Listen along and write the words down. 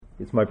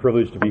It's my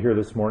privilege to be here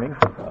this morning.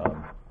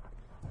 I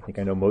think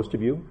I know most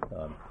of you.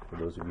 For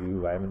those of you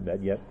who I haven't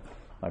met yet,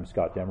 I'm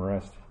Scott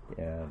Demarest,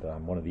 and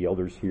I'm one of the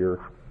elders here.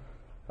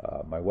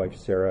 My wife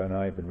Sarah and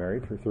I have been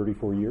married for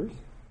 34 years,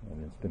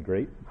 and it's been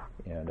great.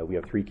 And we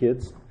have 3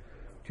 kids,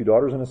 2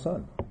 daughters and a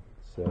son.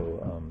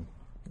 So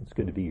it's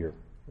good to be here.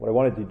 What I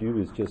wanted to do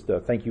is just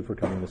thank you for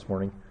coming this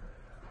morning.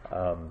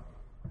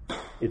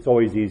 It's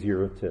always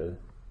easier to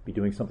be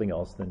doing something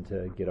else than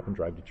to get up and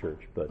drive to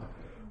church. But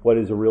what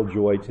is a real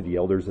joy to the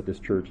elders at this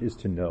church is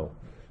to know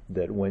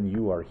that when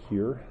you are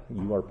here,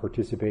 you are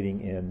participating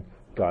in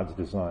God's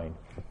design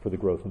for the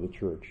growth of the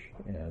church.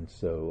 And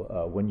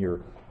so when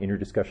you're in your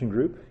discussion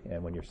group,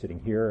 and when you're sitting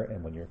here,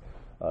 and when you're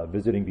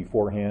visiting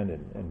beforehand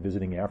and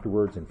visiting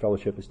afterwards, and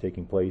fellowship is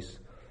taking place,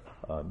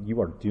 you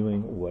are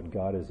doing what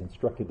God has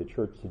instructed the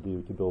church to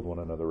do to build one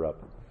another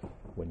up.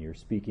 When you're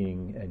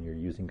speaking and you're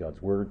using God's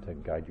word to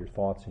guide your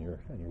thoughts and your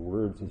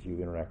words as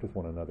you interact with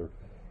one another,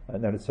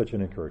 and that is such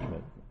an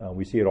encouragement.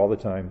 We see it all the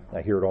time.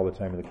 I hear it all the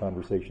time in the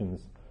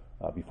conversations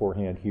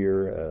beforehand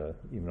here,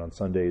 even on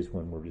Sundays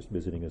when we're just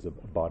visiting as a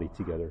body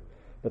together.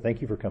 But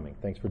thank you for coming.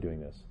 Thanks for doing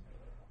this.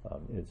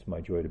 It's my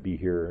joy to be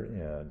here,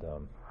 and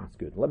it's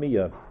good. Let me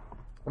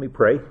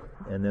pray,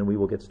 and then we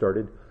will get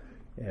started.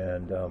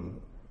 And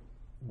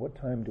what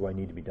time do I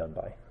need to be done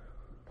by?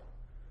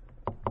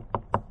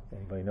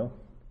 Anybody know?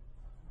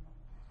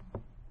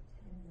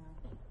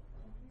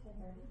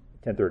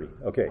 10:30.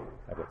 Okay,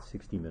 I've got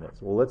 60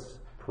 minutes. Well, let's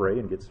pray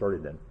and get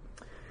started then.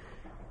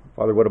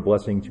 Father, what a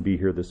blessing to be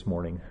here this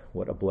morning.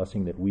 What a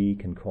blessing that we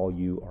can call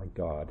you our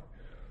God,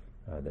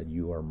 that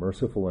you are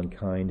merciful and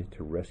kind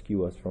to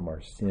rescue us from our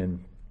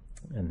sin,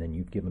 and then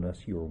you've given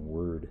us your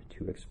word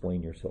to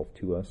explain yourself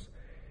to us.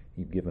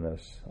 You've given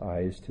us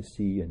eyes to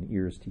see and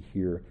ears to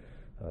hear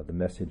the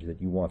message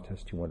that you want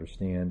us to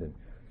understand,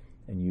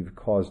 and you've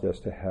caused us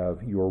to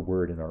have your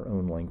word in our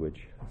own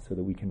language so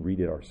that we can read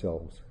it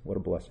ourselves. What a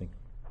blessing.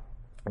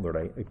 Lord,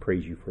 I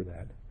praise you for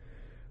that.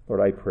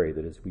 Lord, I pray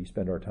that as we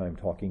spend our time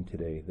talking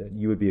today, that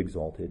you would be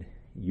exalted,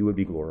 you would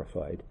be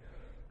glorified.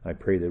 I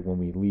pray that when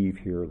we leave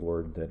here,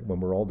 Lord, that when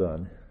we're all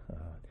done,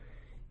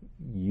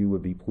 you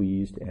would be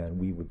pleased and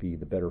we would be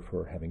the better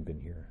for having been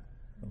here.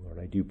 Lord,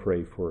 I do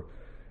pray for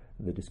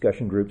the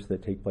discussion groups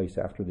that take place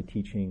after the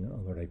teaching.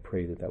 Lord, I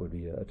pray that that would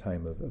be a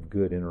time of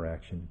good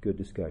interaction, good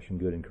discussion,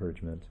 good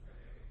encouragement.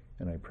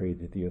 And I pray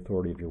that the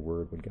authority of your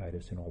word would guide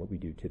us in all that we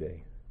do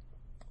today.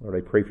 Lord,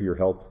 I pray for your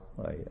help.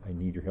 I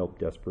need your help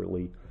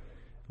desperately.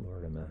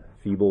 Lord, I'm a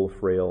feeble,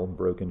 frail,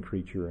 broken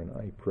creature, and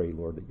I pray,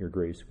 Lord, that your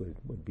grace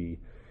would be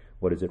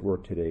what is at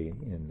work today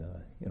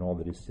in all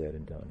that is said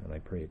and done. And I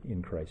pray it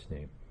in Christ's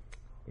name.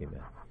 Amen.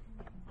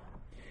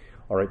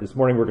 All right, this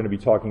morning we're going to be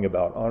talking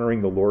about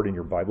honoring the Lord in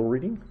your Bible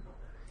reading.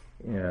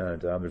 And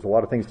there's a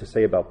lot of things to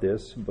say about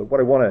this, but what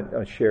I want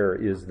to share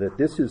is that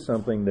this is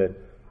something that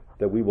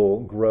we will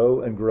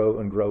grow and grow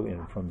and grow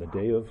in from the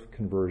day of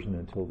conversion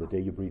until the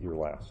day you breathe your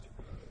last.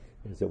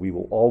 Is that we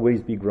will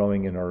always be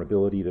growing in our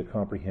ability to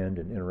comprehend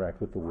and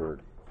interact with the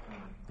Word.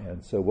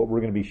 And so what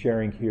we're going to be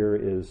sharing here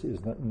is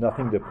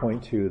nothing to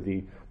point to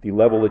the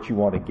level that you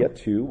want to get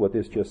to. What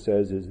this just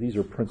says is these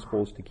are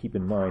principles to keep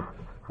in mind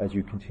as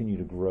you continue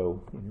to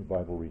grow in your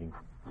Bible reading.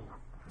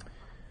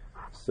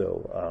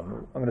 So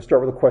I'm going to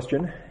start with a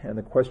question, and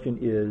the question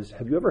is,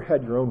 have you ever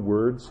had your own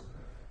words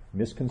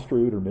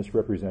misconstrued or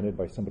misrepresented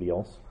by somebody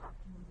else?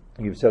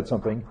 You've said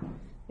something,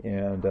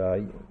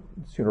 and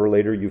sooner or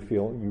later you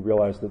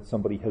realize that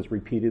somebody has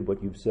repeated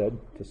what you've said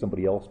to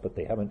somebody else, but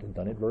they haven't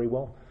done it very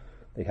well.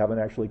 They haven't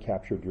actually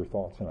captured your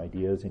thoughts and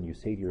ideas, and you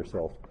say to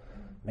yourself,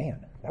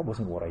 man, that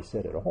wasn't what I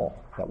said at all.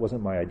 That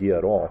wasn't my idea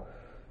at all.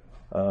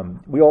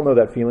 We all know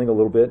that feeling a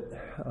little bit,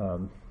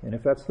 and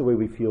if that's the way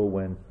we feel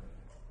when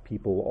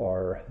people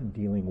are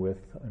dealing with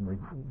and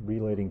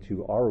relating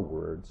to our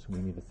words, we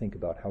need to think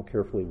about how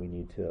carefully we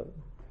need to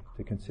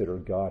consider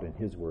God and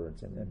his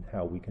words and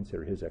how we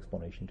consider his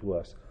explanation to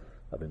us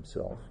of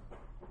himself.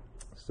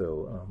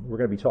 So we're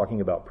going to be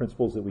talking about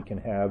principles that we can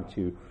have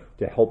to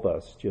help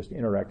us just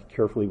interact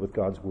carefully with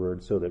God's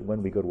word so that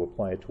when we go to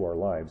apply it to our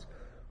lives,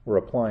 we're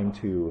applying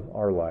to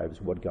our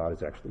lives what God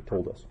has actually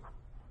told us.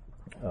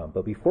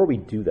 But before we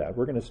do that,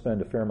 we're going to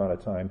spend a fair amount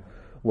of time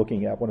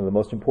looking at one of the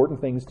most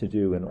important things to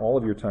do in all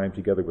of your time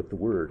together with the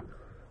Word,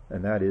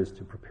 and that is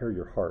to prepare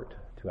your heart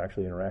to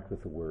actually interact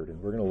with the Word.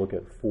 And we're going to look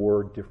at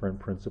 4 different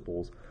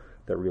principles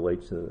that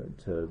relate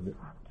to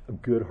a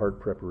good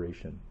heart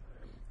preparation.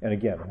 And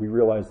again, we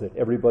realize that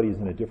everybody's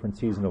in a different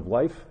season of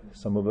life.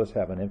 Some of us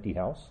have an empty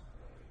house.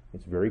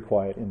 It's very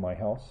quiet in my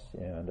house,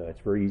 and it's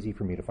very easy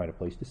for me to find a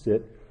place to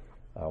sit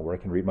where I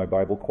can read my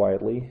Bible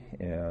quietly,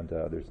 and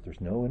there's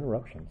no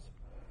interruptions.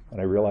 And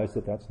I realize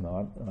that that's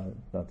not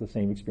the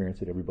same experience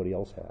that everybody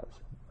else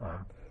has.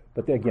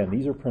 But again,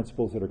 these are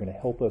principles that are going to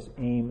help us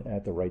aim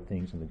at the right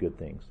things and the good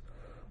things.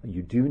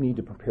 You do need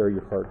to prepare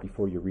your heart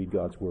before you read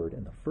God's Word.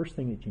 And the first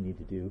thing that you need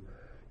to do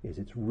is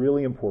it's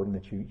really important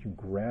that you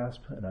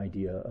grasp an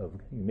idea of,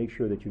 you make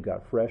sure that you've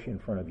got fresh in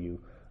front of you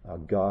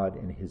God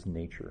and his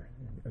nature,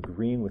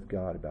 agreeing with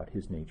God about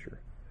his nature.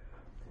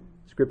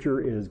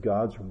 Scripture is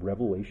God's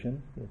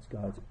revelation. It's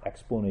God's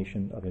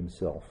explanation of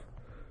himself.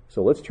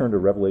 So let's turn to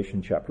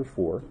Revelation chapter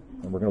 4,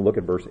 and we're going to look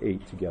at verse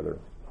 8 together.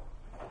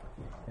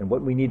 And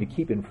what we need to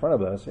keep in front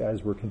of us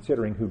as we're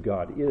considering who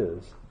God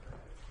is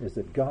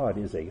that God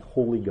is a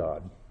holy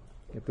God.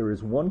 If there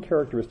is one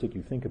characteristic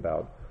you think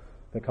about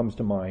that comes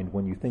to mind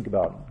when you think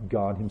about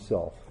God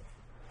himself,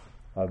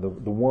 the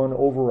one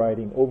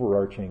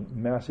overarching,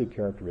 massive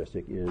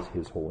characteristic is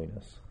his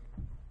holiness.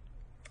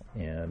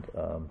 And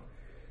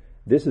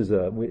this is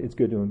it's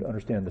good to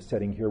understand the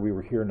setting here. We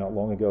were here not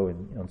long ago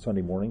on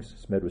Sunday mornings.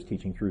 Smed was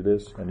teaching through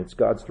this, and it's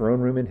God's throne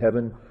room in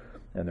heaven,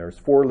 and there's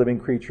 4 living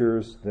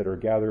creatures that are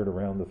gathered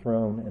around the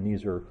throne, and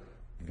these are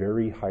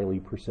very highly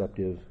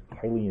perceptive,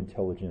 highly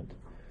intelligent,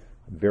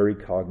 very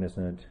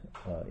cognizant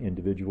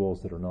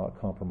individuals that are not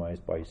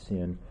compromised by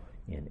sin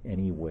in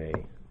any way.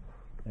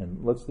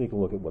 And let's take a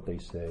look at what they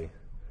say.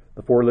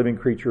 The 4 living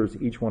creatures,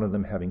 each one of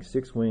them having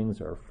 6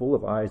 wings, are full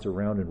of eyes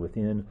around and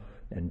within,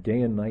 and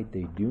day and night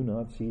they do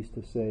not cease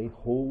to say,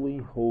 Holy,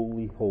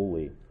 holy,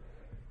 holy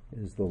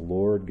is the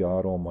Lord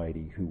God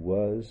Almighty, who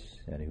was,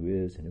 and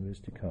who is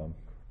to come.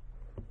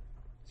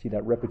 See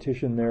that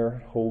repetition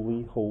there?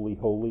 Holy, holy,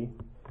 holy.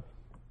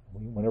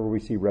 Whenever we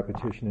see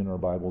repetition in our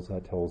Bibles,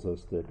 that tells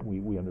us that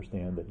we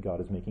understand that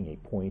God is making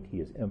a point. He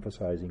is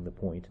emphasizing the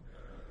point.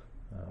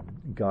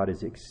 God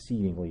is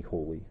exceedingly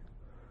holy.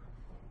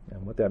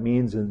 And what that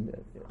means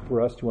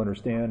for us to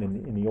understand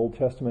in the Old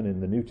Testament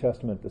and the New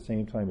Testament at the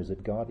same time is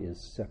that God is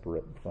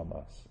separate from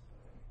us.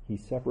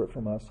 He's separate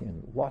from us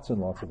in lots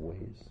and lots of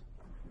ways.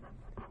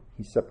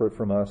 He's separate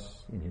from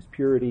us in his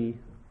purity.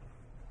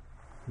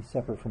 He's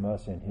separate from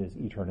us in his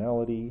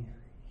eternality.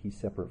 He's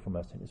separate from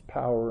us in his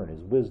power and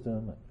his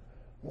wisdom.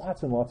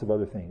 Lots and lots of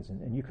other things.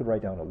 And you could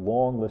write down a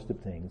long list of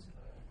things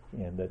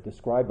that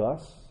describe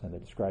us and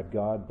that describe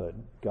God, but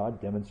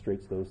God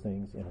demonstrates those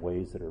things in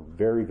ways that are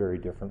very, very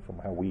different from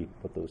how we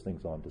put those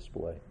things on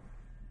display.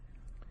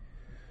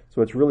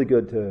 So it's really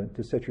good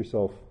to set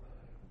yourself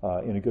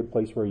in a good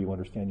place where you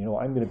understand,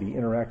 I'm going to be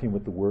interacting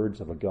with the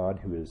words of a God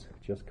who is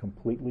just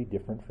completely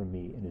different from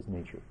me in his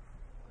nature.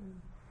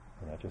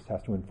 And that just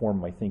has to inform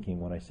my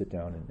thinking when I sit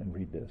down and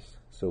read this.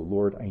 So,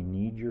 Lord, I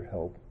need your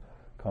help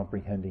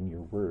comprehending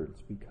your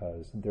words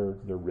because they're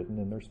written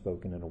and they're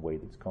spoken in a way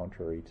that's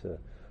contrary to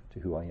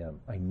who I am.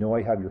 I know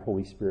I have your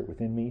Holy Spirit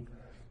within me,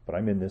 but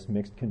I'm in this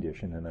mixed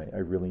condition and I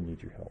really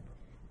need your help.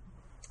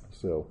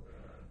 So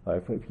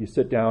if you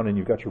sit down and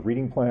you've got your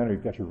reading plan or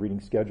you've got your reading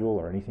schedule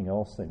or anything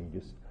else, then you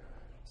just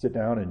sit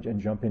down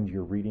and jump into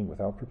your reading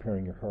without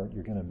preparing your heart,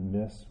 you're going to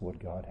miss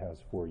what God has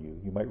for you.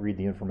 You might read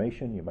the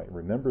information, you might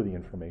remember the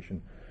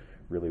information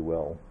really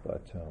well,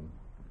 but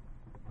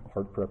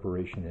heart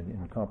preparation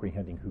and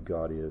comprehending who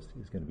God is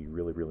going to be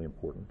really, really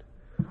important.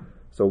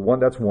 So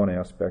that's one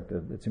aspect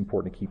that's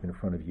important to keep in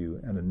front of you,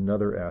 and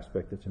another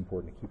aspect that's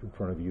important to keep in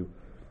front of you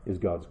is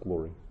God's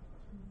glory.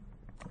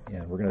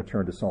 And we're going to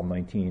turn to Psalm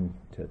 19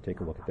 to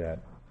take a look at that.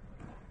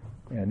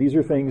 And these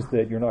are things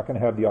that you're not going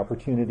to have the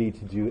opportunity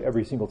to do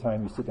every single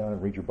time you sit down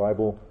and read your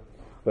Bible.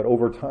 But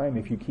over time,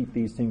 if you keep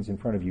these things in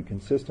front of you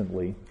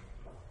consistently,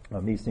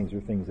 these things are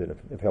things that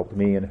have helped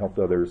me and helped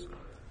others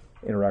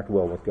interact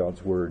well with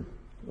God's Word.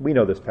 We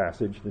know this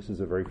passage. This is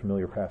a very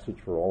familiar passage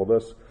for all of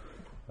us.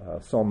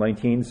 Psalm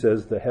 19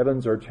 says, the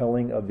heavens are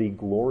telling of the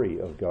glory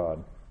of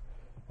God,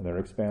 and their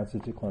expanse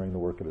is declaring the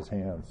work of his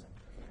hands.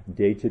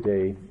 Day to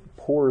day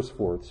pours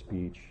forth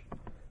speech,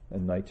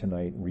 and night to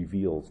night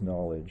reveals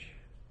knowledge.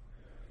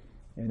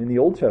 And in the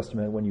Old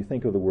Testament, when you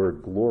think of the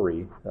word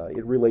glory,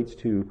 it relates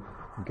to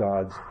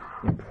God's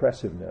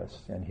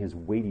impressiveness and his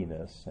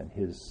weightiness and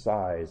his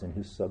size and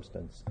his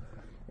substance.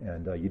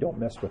 And you don't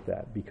mess with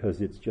that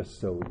because it's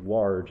just so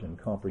large and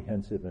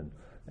comprehensive and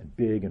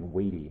big and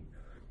weighty.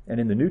 And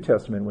in the New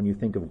Testament, when you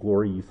think of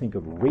glory, you think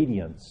of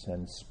radiance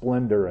and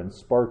splendor and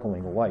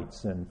sparkling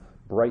lights and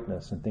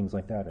brightness and things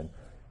like that.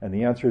 And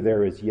the answer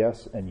there is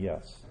yes and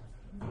yes.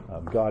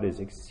 God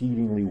is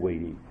exceedingly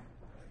weighty.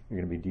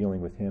 You're going to be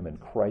dealing with him and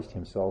Christ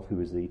himself,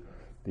 who is he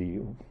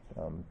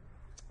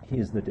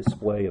is the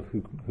display of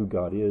who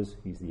God is.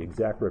 He's the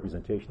exact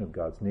representation of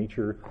God's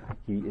nature.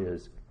 He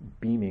is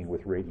beaming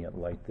with radiant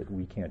light that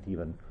we can't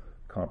even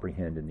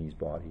comprehend in these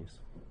bodies.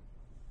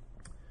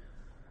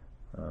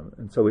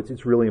 And so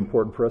it's really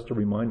important for us to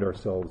remind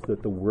ourselves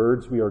that the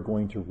words we are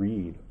going to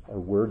read are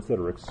words that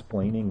are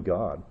explaining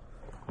God,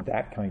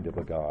 that kind of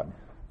a God,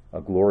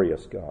 a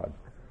glorious God.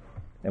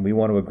 And we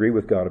want to agree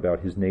with God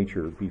about his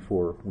nature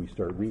before we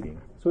start reading.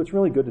 So it's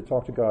really good to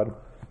talk to God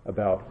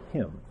about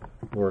him.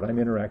 Lord, I'm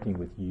interacting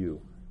with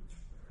you.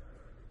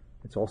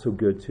 It's also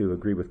good to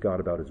agree with God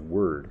about his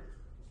word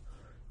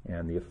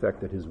and the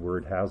effect that his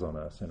word has on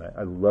us. And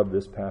I love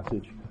this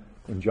passage.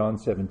 In John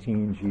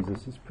 17,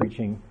 Jesus is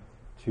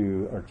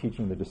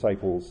teaching the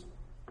disciples,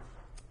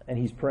 and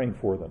he's praying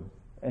for them.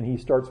 And he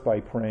starts by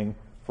praying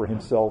for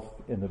himself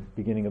in the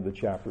beginning of the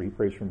chapter. He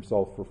prays for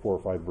himself for 4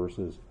 or 5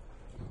 verses.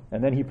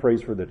 And then he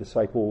prays for the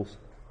disciples.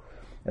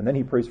 And then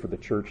he prays for the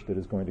church that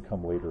is going to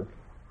come later.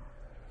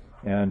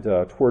 And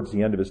towards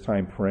the end of his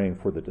time praying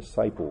for the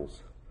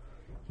disciples,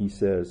 he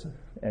says,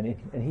 and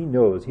he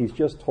knows, he's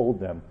just told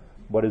them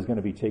what is going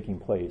to be taking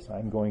place.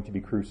 I'm going to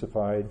be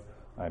crucified,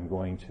 I'm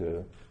going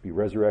to be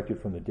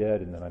resurrected from the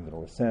dead, and then I'm going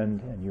to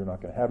ascend, and you're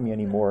not going to have me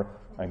anymore.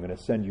 I'm going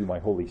to send you my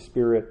Holy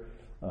Spirit.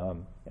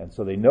 And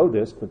so they know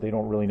this, but they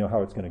don't really know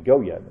how it's going to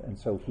go yet. And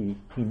so he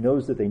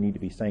knows that they need to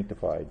be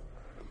sanctified.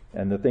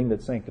 And the thing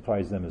that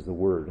sanctifies them is the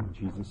Word. And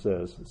Jesus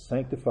says,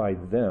 sanctify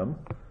them,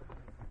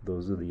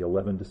 those are the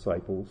 11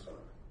 disciples,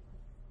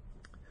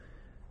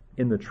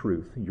 in the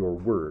truth. Your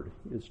Word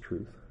is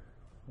truth.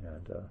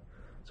 And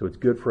so it's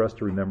good for us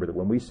to remember that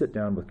when we sit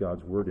down with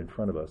God's Word in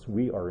front of us,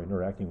 we are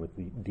interacting with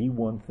the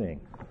one thing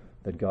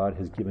that God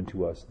has given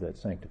to us that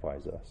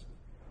sanctifies us.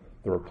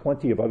 There are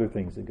plenty of other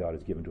things that God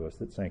has given to us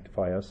that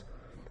sanctify us.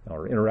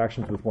 Our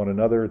interactions with one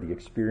another, the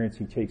experience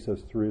he takes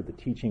us through, the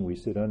teaching we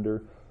sit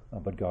under,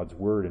 but God's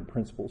Word and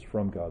principles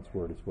from God's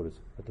Word is what is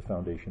at the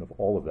foundation of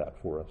all of that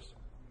for us.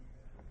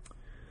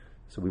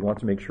 So we want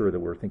to make sure that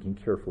we're thinking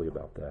carefully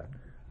about that.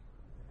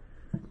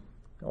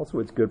 Also,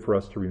 it's good for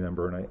us to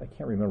remember, and I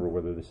can't remember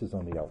whether this is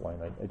on the outline.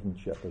 I didn't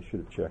check. I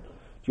should have checked. Do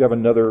you have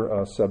another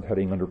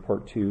subheading under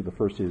part 2? The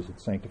first is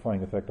its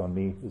sanctifying effect on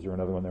me. Is there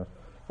another one there?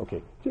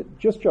 Okay.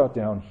 Just jot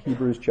down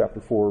Hebrews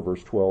chapter 4,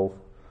 verse 12.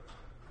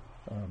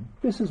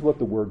 This is what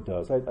the Word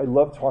does. I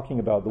love talking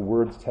about the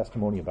Word's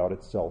testimony about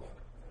itself.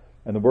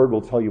 And the Word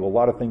will tell you a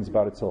lot of things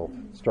about itself,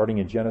 starting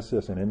in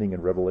Genesis and ending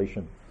in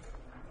Revelation.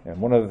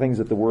 And one of the things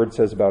that the Word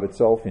says about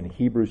itself in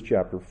Hebrews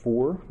chapter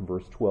 4,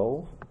 verse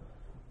 12,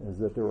 is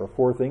that there are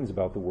 4 things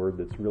about the Word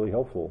that's really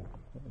helpful.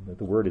 That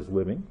the Word is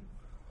living.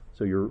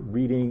 So you're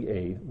reading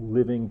a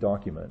living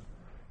document.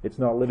 It's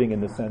not living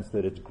in the sense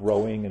that it's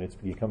growing and it's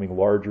becoming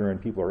larger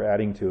and people are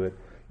adding to it.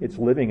 It's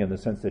living in the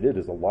sense that it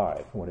is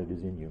alive when it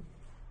is in you.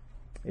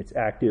 It's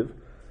active,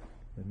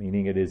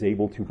 meaning it is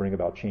able to bring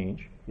about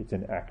change. It's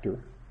an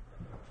actor.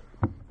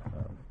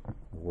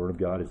 The Word of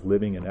God is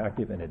living and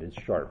active, and it is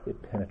sharp.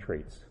 It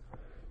penetrates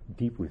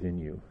deep within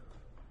you.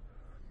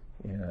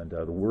 And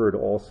the Word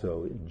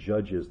also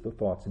judges the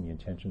thoughts and the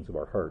intentions of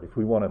our heart. If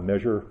we want to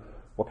measure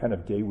what kind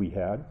of day we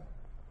had,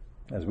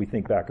 as we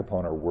think back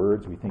upon our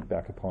words, we think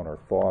back upon our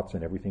thoughts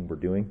and everything we're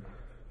doing,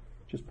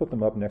 just put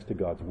them up next to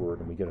God's Word,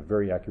 and we get a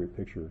very accurate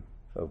picture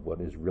of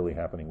what is really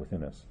happening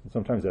within us. And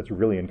sometimes that's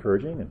really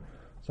encouraging, and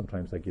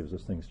sometimes that gives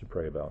us things to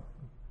pray about.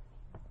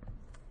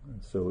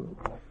 And so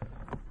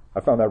I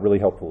found that really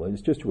helpful.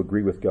 It's just to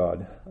agree with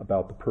God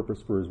about the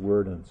purpose for His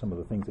Word and some of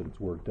the things that His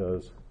Word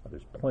does.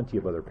 There's plenty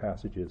of other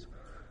passages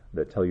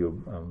that tell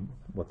you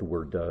what the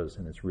Word does,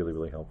 and it's really,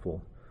 really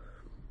helpful.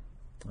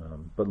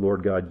 But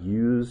Lord God,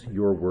 use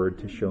your Word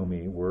to show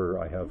me where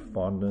I have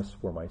fondness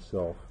for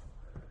myself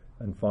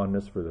and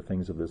fondness for the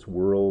things of this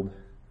world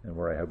and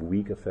where I have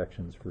weak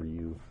affections for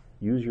you.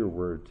 Use your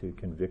Word to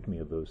convict me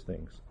of those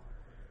things.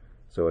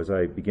 So as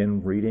I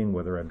begin reading,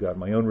 whether I've got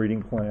my own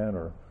reading plan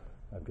or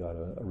I've got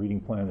a reading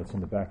plan that's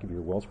in the back of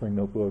your Wellspring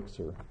notebooks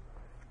or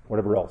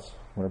whatever else,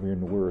 whenever you're in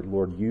the Word,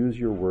 Lord, use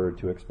your Word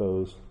to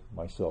expose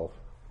myself.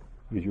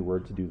 Use your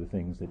Word to do the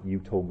things that you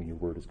told me your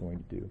Word is going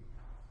to do.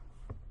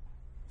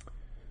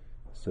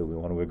 So we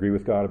want to agree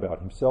with God about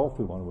Himself.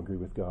 We want to agree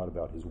with God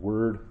about His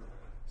Word.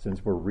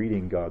 Since we're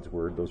reading God's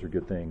Word, those are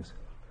good things.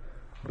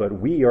 But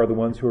we are the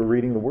ones who are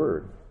reading the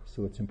Word.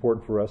 So it's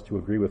important for us to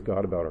agree with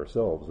God about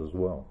ourselves as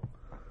well.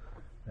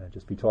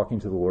 Just be talking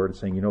to the Lord and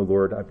saying, you know,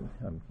 Lord,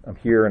 I'm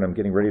here and I'm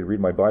getting ready to read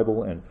my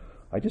Bible, and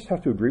I just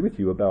have to agree with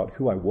you about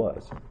who I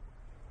was,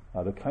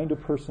 the kind of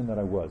person that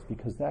I was,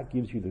 because that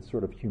gives you the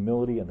sort of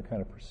humility and the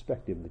kind of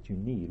perspective that you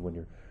need when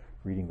you're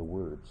reading the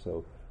Word.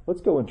 So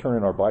let's go and turn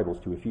in our Bibles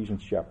to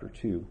Ephesians chapter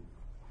 2.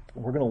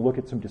 We're going to look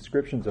at some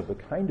descriptions of the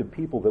kind of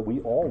people that we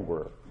all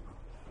were.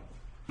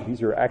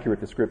 These are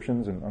accurate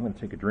descriptions, and I'm going to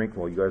take a drink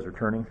while you guys are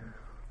turning,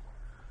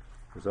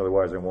 because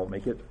otherwise I won't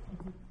make it.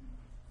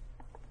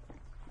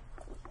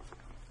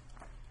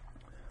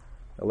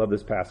 I love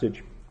this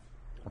passage.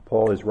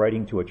 Paul is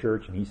writing to a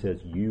church, and he says,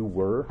 you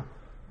were,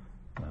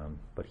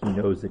 but he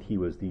knows that he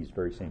was these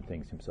very same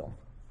things himself.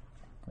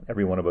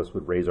 Every one of us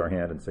would raise our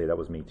hand and say, that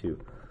was me too.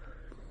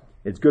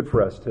 It's good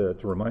for us to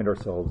remind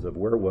ourselves of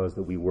where it was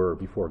that we were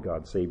before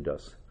God saved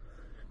us.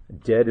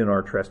 Dead in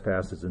our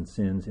trespasses and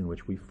sins in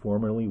which we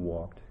formerly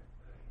walked,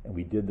 and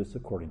we did this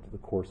according to the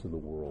course of the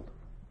world.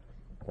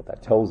 What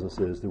that tells us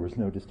is there was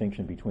no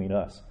distinction between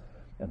us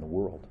and the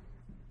world.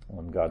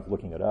 When God's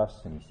looking at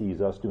us and He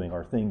sees us doing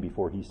our thing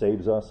before He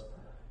saves us,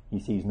 He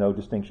sees no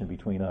distinction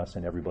between us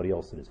and everybody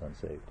else that is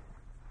unsaved.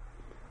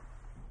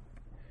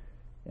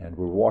 And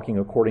we're walking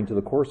according to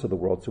the course of the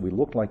world, so we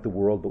looked like the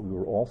world, but we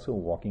were also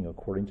walking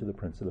according to the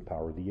prince of the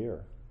power of the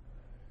air.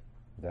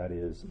 That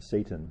is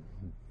Satan,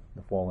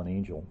 the fallen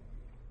angel.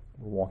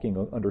 We're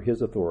walking under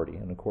his authority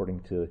and according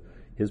to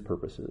his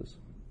purposes,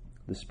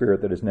 the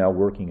spirit that is now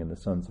working in the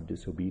sons of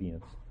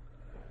disobedience.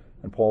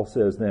 And Paul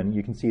says then,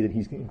 you can see that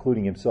he's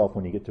including himself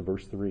when you get to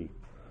verse 3.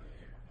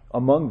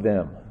 Among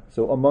them,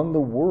 so among the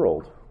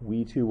world,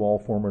 we too all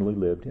formerly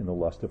lived in the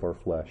lust of our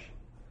flesh,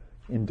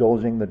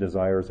 indulging the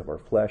desires of our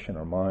flesh and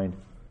our mind,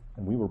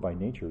 and we were by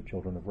nature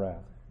children of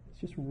wrath. It's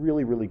just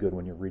really, really good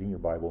when you're reading your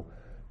Bible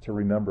to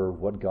remember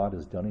what God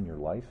has done in your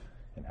life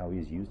and how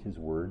he's used his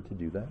word to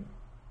do that?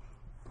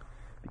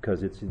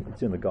 Because it's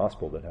in the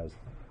gospel that has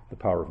the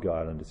power of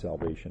God unto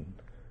salvation.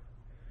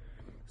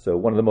 So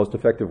one of the most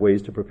effective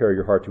ways to prepare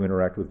your heart to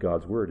interact with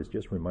God's word is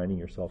just reminding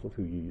yourself of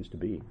who you used to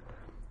be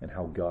and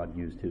how God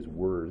used his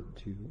word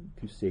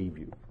to save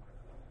you.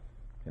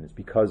 And it's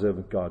because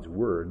of God's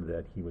word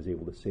that he was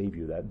able to save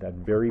you. That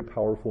very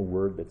powerful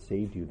word that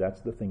saved you,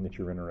 that's the thing that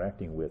you're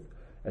interacting with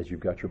as you've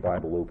got your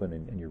Bible open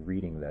and you're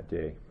reading that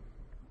day.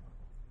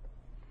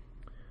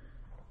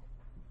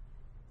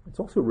 It's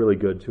also really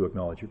good to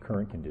acknowledge your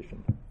current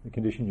condition, the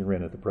condition you're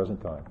in at the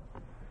present time.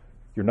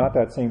 You're not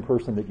that same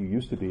person that you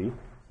used to be,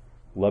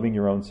 loving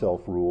your own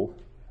self-rule,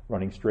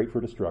 running straight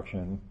for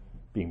destruction,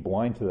 being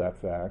blind to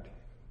that fact,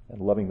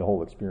 and loving the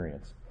whole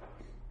experience.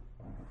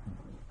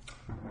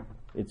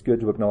 It's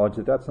good to acknowledge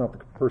that that's not the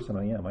person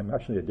I am. I'm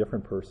actually a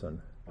different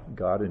person.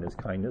 God, in his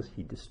kindness,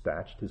 he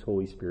dispatched his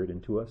Holy Spirit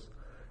into us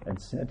and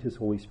sent his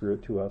Holy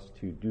Spirit to us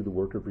to do the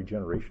work of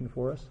regeneration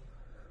for us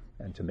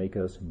and to make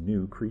us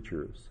new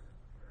creatures.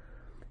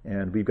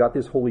 And we've got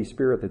this Holy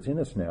Spirit that's in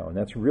us now, and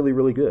that's really,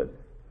 really good.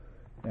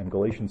 And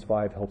Galatians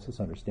 5 helps us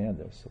understand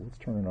this. So let's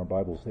turn in our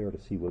Bibles there to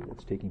see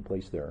what's taking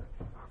place there.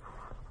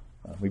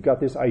 We've got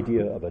this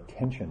idea of a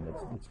tension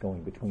that's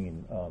going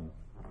between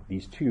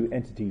these two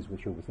entities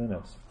which are within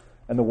us.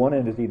 And the one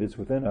entity that's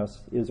within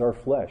us is our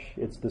flesh.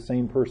 It's the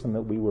same person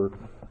that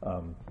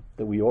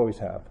we always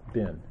have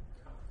been.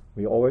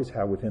 We always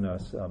have within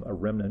us a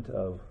remnant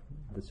of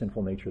the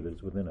sinful nature that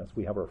is within us.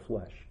 We have our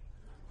flesh.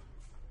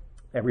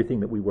 Everything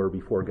that we were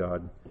before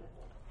God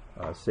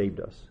saved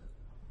us.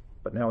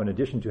 But now, in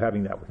addition to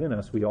having that within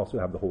us, we also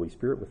have the Holy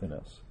Spirit within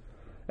us.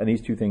 And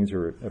these two things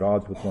are at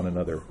odds with one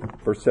another.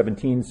 Verse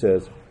 17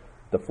 says,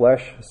 "The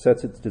flesh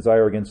sets its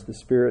desire against the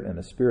Spirit, and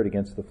the Spirit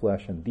against the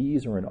flesh, and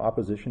these are in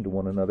opposition to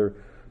one another,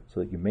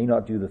 so that you may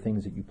not do the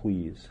things that you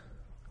please."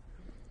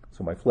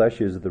 So my flesh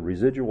is the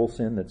residual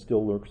sin that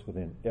still lurks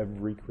within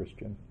every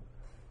Christian.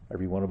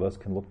 Every one of us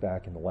can look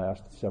back in the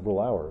last several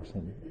hours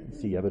and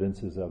see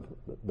evidences of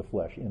the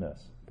flesh in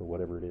us, for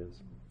whatever it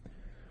is.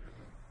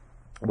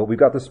 But we've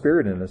got the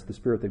Spirit in us, the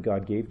Spirit that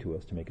God gave to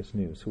us to make us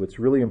new. So it's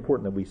really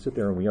important that we sit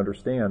there and we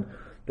understand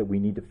that we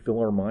need to fill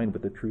our mind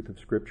with the truth of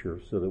Scripture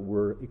so that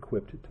we're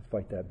equipped to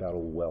fight that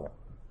battle well.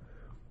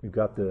 We've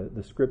got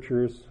the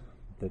Scriptures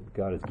that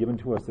God has given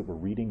to us that we're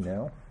reading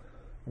now.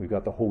 We've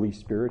got the Holy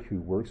Spirit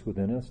who works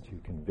within us to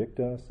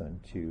convict us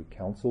and to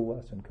counsel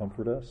us and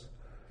comfort us.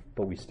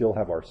 But we still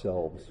have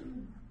ourselves,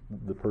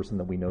 the person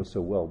that we know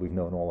so well, we've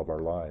known all of our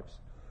lives.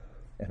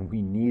 And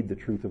we need the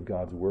truth of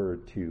God's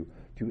Word to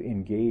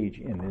engage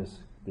in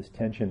this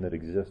tension that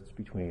exists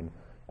between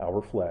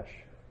our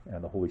flesh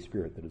and the Holy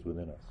Spirit that is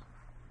within us.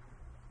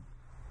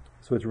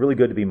 So it's really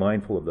good to be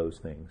mindful of those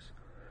things.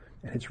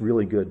 And it's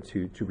really good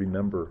to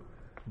remember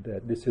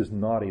that this is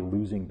not a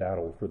losing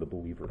battle for the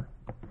believer.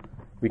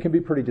 We can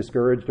be pretty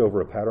discouraged over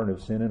a pattern of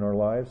sin in our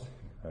lives.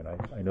 And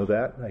I know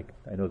that.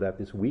 I know that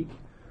this week.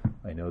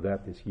 I know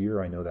that this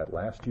year. I know that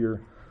last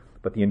year.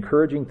 But the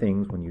encouraging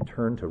things when you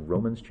turn to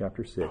Romans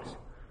chapter 6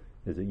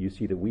 is that you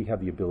see that we have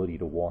the ability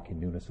to walk in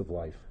newness of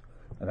life.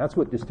 And that's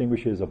what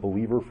distinguishes a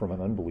believer from an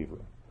unbeliever,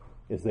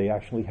 is they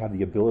actually have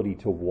the ability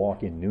to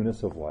walk in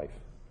newness of life.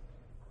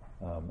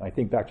 I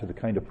think back to the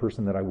kind of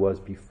person that I was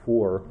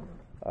before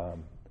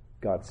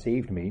God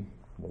saved me,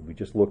 what we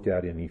just looked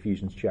at in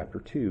Ephesians chapter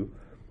 2,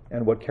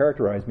 and what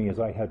characterized me is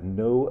I had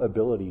no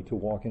ability to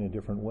walk in a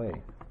different way.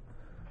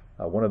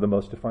 One of the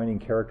most defining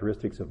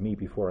characteristics of me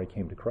before I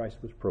came to Christ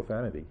was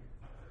profanity.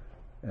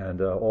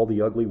 And all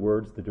the ugly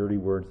words, the dirty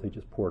words, they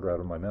just poured out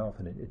of my mouth,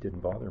 and it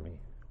didn't bother me.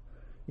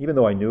 Even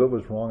though I knew it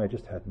was wrong, I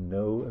just had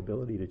no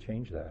ability to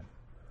change that.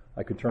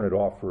 I could turn it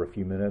off for a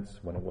few minutes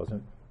when it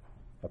wasn't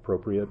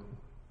appropriate,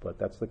 but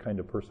that's the kind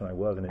of person I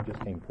was, and it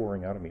just came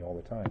pouring out of me all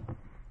the time.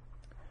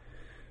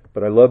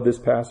 But I love this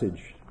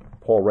passage.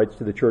 Paul writes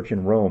to the church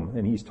in Rome,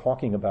 and he's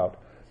talking about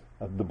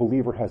the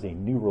believer has a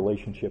new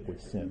relationship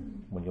with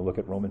sin when you look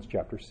at Romans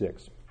chapter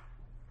 6.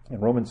 In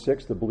Romans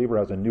 6, the believer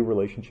has a new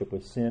relationship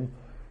with sin.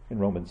 In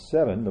Romans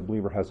 7, the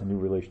believer has a new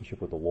relationship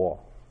with the law.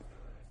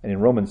 And in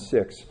Romans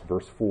 6,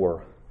 verse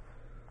 4,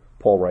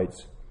 Paul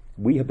writes,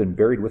 "We have been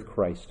buried with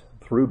Christ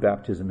through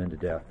baptism into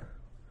death,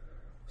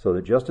 so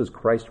that just as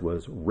Christ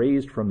was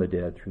raised from the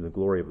dead through the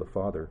glory of the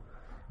Father,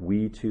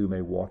 we too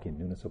may walk in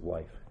newness of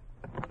life."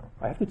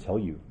 I have to tell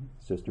you,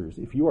 sisters,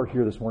 if you are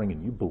here this morning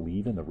and you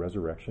believe in the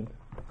resurrection,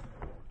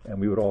 and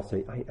we would all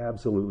say, "I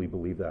absolutely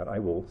believe that. I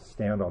will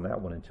stand on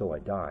that one until I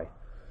die."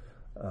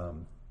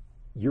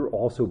 You're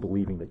also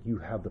believing that you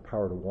have the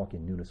power to walk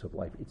in newness of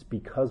life. It's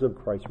because of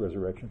Christ's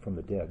resurrection from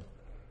the dead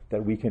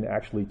that we can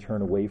actually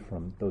turn away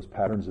from those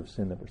patterns of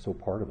sin that were so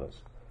part of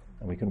us,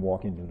 and we can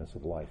walk in newness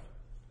of life.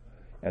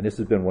 And this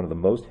has been one of the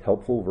most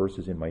helpful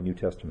verses in my New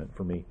Testament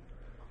for me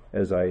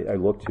as I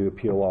look to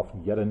peel off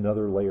yet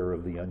another layer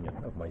of the onion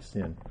of my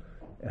sin.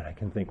 And I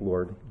can think,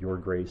 Lord, your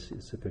grace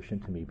is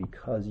sufficient to me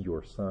because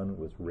your Son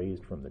was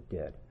raised from the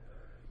dead.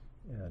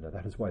 And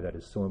that is why that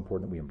is so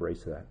important that we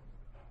embrace that.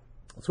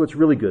 So it's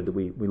really good that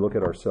we look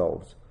at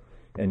ourselves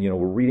And,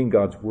 we're reading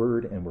God's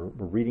Word, and we're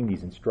reading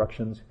these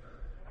instructions,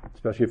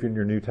 especially if you're in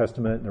your New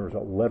Testament. There's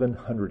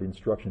 1,100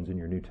 instructions in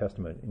your New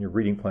Testament. In your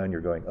reading plan,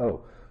 you're going,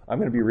 oh, I'm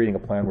going to be reading a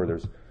plan where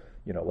there's,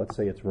 let's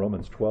say it's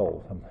Romans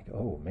 12. I'm like,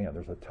 oh, man,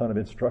 there's a ton of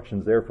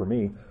instructions there for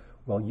me.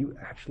 Well, you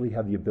actually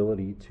have the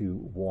ability to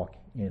walk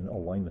in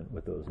alignment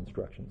with those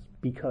instructions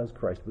because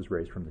Christ was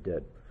raised from the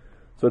dead.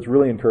 So it's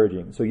really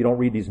encouraging. So you don't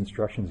read these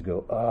instructions and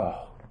go,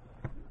 oh,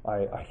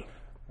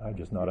 I'm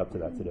just not up to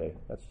that today.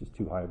 That's just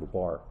too high of a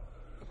bar.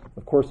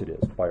 Of course it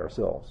is, by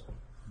ourselves.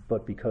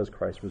 But because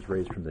Christ was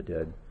raised from the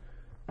dead,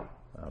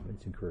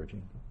 it's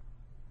encouraging.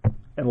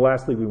 And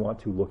lastly, we want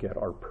to look at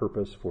our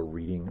purpose for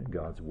reading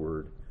God's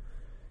Word.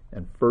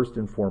 And first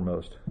and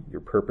foremost,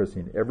 your purpose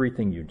in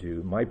everything you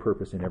do, my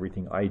purpose in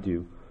everything I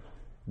do,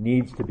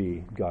 needs to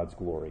be God's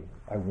glory.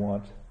 I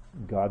want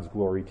God's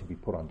glory to be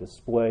put on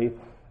display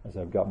as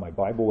I've got my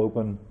Bible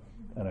open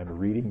and I'm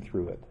reading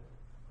through it.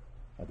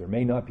 There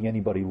may not be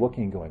anybody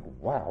looking going,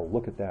 wow,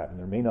 look at that. And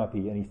there may not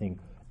be anything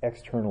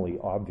externally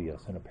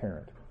obvious and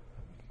apparent.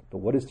 But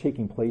what is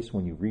taking place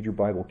when you read your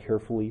Bible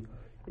carefully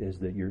is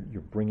that you're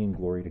bringing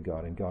glory to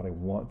God. And God, I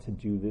want to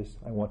do this.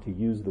 I want to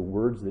use the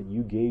words that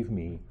you gave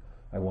me.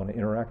 I want to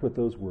interact with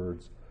those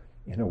words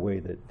in a way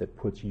that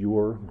puts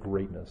your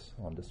greatness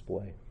on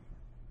display.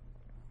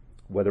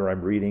 Whether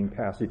I'm reading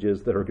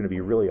passages that are going to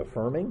be really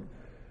affirming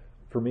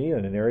for me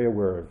in an area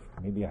where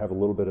maybe I have a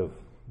little bit of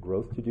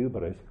growth to do,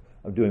 but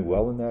I'm doing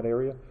well in that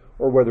area,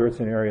 or whether it's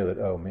an area that,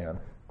 oh man,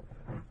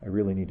 I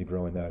really need to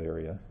grow in that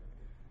area,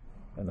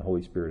 and the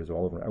Holy Spirit is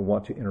all over. I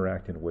want to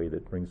interact in a way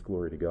that brings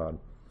glory to God.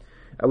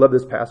 I love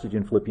this passage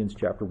in Philippians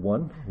chapter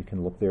 1. We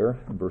can look there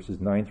in verses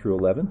 9 through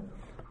 11.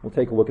 We'll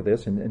take a look at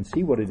this and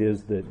see what it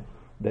is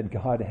that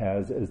God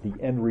has as the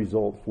end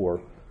result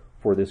for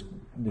this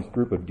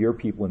group of dear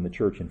people in the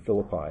church in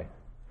Philippi.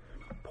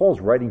 Paul's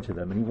writing to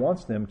them, and he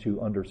wants them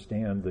to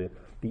understand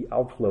the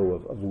outflow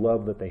of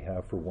love that they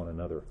have for one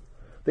another.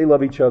 They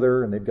love each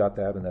other, and they've got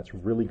that, and that's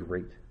really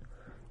great.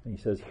 And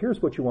he says,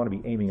 here's what you want to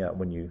be aiming at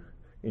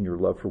in your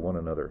love for one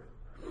another.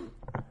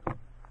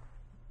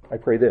 I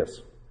pray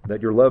this,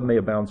 that your love may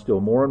abound still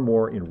more and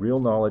more in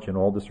real knowledge and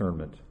all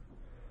discernment,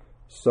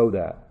 so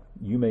that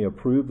you may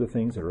approve the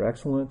things that are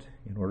excellent,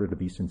 in order to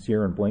be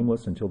sincere and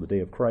blameless until the day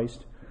of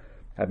Christ,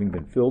 having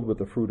been filled with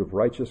the fruit of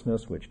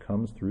righteousness which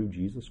comes through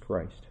Jesus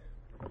Christ.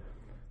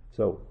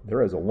 So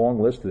there is a long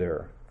list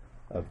there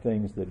of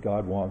things that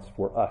God wants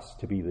for us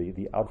to be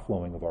the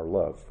outflowing of our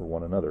love for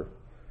one another.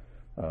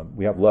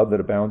 We have love that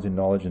abounds in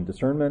knowledge and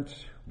discernment.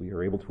 We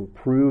are able to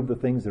approve the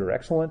things that are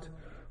excellent.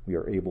 We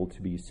are able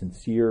to be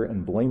sincere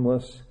and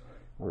blameless.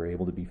 We're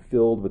able to be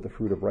filled with the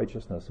fruit of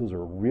righteousness. Those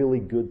are really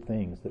good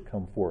things that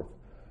come forth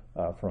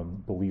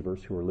from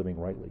believers who are living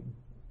rightly.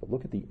 But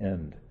look at the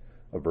end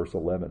of verse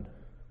 11.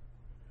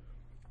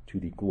 To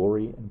the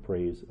glory and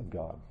praise of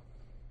God.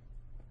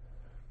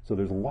 So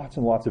there's lots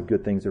and lots of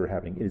good things that are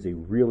happening. It is a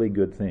really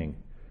good thing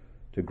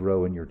to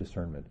grow in your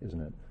discernment,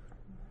 isn't it?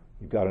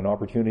 You've got an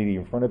opportunity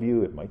in front of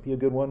you. It might be a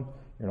good one.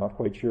 You're not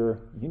quite sure.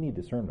 You need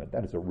discernment.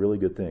 That is a really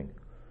good thing.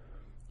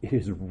 It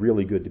is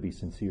really good to be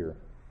sincere.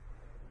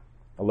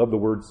 I love the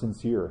word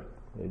sincere.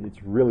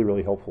 It's really,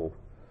 really helpful.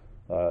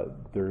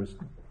 There's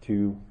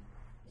two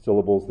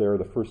syllables there.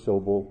 The first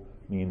syllable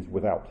means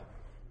without.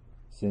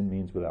 Sin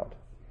means without.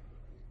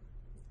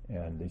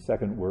 And the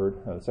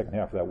second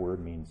half of that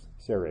word means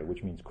sere,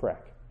 which means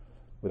crack,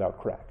 without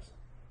cracks.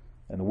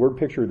 And the word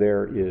picture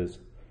there is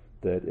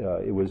that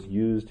it was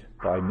used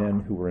by men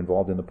who were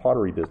involved in the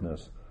pottery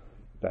business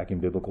back in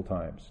biblical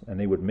times. And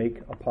they would make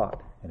a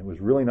pot. And it was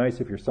really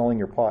nice if you're selling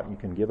your pot, you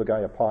can give a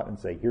guy a pot and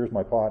say, here's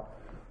my pot,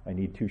 I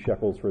need 2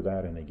 shekels for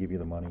that, and they give you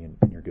the money and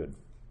you're good.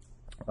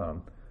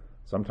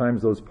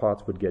 Sometimes those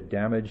pots would get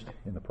damaged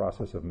in the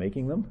process of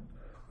making them,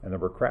 and there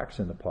were cracks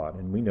in the pot.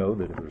 And we know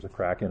that if there's a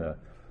crack in a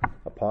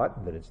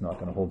pot, that it's not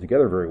going to hold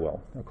together very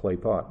well, a clay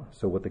pot.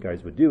 So what the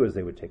guys would do is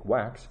they would take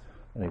wax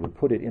and they would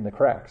put it in the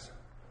cracks,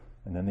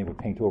 and then they would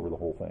paint over the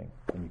whole thing.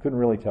 And you couldn't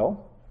really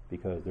tell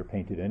because they're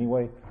painted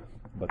anyway,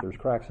 but there's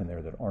cracks in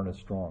there that aren't as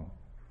strong.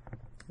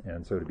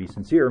 And so to be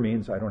sincere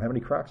means I don't have any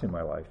cracks in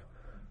my life.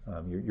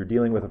 You're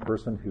dealing with a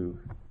person who,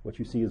 what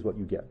you see is what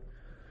you get.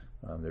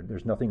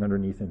 There's nothing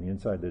underneath in the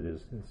inside that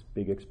is this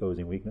big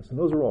exposing weakness. And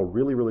those are all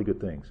really, really good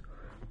things.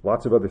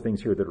 Lots of other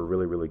things here that are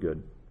really, really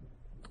good.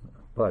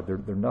 But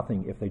they're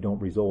nothing if they don't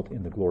result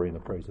in the glory and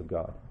the praise of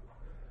God.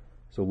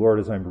 So Lord,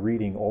 as I'm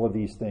reading all of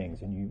these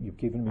things, and you've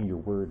given me your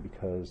word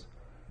because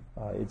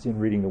it's in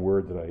reading the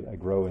word that I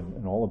grow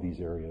in all of these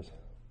areas,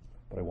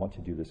 but I want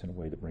to do this in a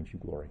way that brings you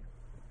glory.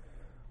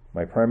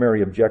 My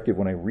primary objective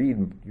when I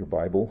read your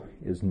Bible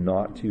is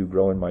not to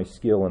grow in my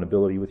skill and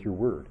ability with your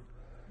word,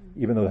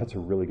 even though that's a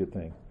really good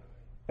thing.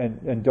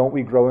 And don't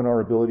we grow in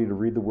our ability to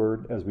read the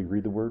word as we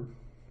read the word?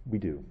 We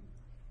do.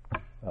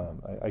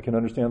 I can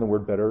understand the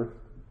word better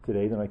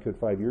today than I could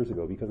 5 years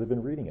ago because I've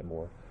been reading it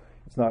more.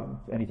 It's not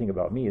anything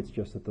about me. It's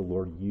just that the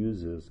Lord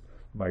uses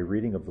my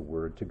reading of the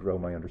word to grow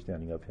my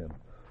understanding of him.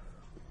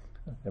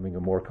 Having a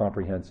more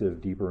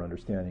comprehensive, deeper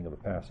understanding of a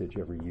passage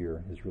every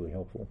year is really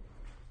helpful.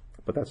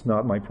 But that's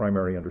not my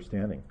primary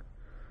understanding.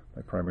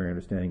 My primary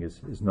understanding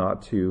is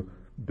not to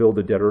build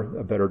a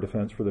better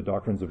defense for the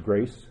doctrines of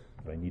grace.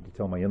 I need to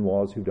tell my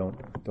in-laws who don't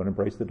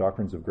embrace the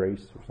doctrines of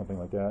grace or something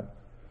like that.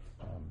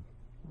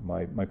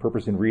 My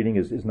purpose in reading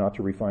is not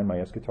to refine my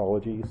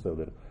eschatology so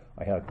that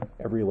I have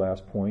every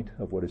last point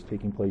of what is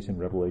taking place in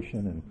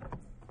Revelation and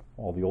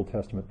all the Old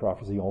Testament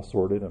prophecy all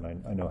sorted, and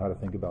I know how to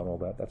think about all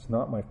that. That's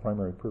not my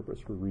primary purpose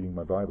for reading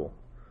my Bible.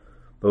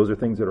 Those are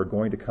things that are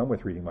going to come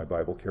with reading my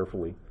Bible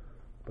carefully,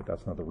 but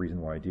that's not the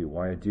reason why I do.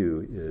 Why I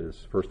do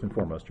is, first and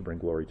foremost, to bring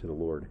glory to the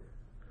Lord.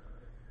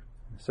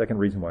 The second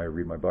reason why I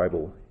read my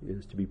Bible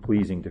is to be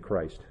pleasing to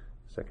Christ.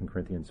 2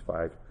 Corinthians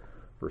 5,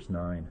 verse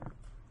 9.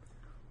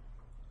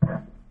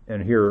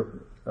 And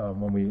here,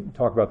 when we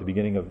talk about the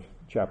beginning of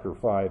chapter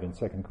 5 in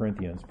 2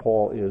 Corinthians,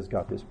 Paul has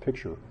got this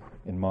picture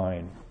in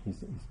mind.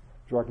 He's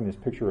drawing this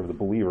picture of the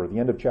believer. The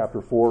end of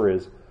chapter 4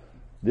 is,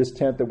 this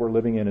tent that we're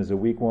living in is a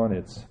weak one.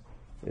 It's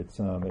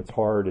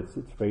hard. It's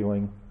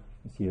failing.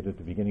 You see it at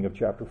the beginning of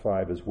chapter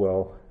 5 as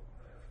well.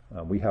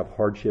 We have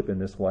hardship in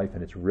this life,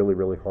 and it's really,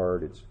 really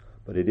hard.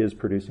 But it is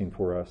producing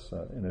for us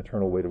an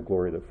eternal weight of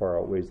glory that far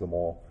outweighs them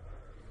all.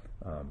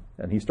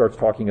 And he starts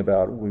talking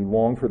about, we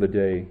long for the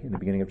day in the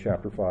beginning of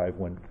chapter 5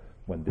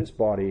 when this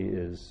body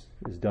is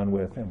done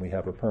with and we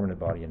have a permanent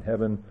body in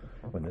heaven.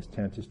 When this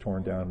tent is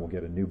torn down, we'll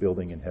get a new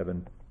building in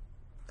heaven.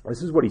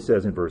 This is what he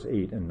says in verse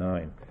 8 and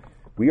 9.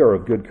 We are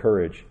of good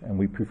courage, and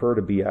we prefer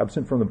to be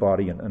absent from the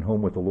body and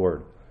home with the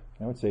Lord.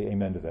 I would say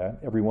amen to that.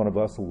 Every one of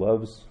us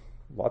loves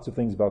lots of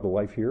things about the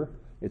life here.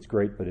 It's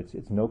great, but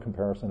it's no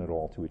comparison at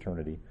all to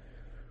eternity.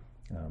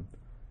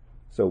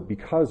 So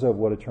because of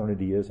what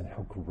eternity is and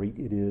how great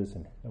it is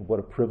and what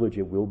a privilege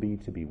it will be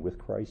to be with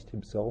Christ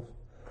himself,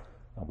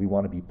 we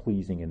want to be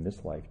pleasing in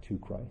this life to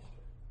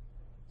Christ.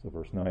 So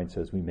verse 9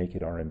 says we make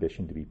it our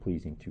ambition to be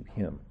pleasing to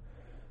him.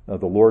 Now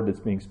the Lord that's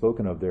being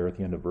spoken of there at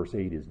the end of verse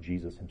 8 is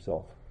Jesus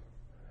himself.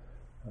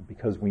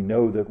 Because we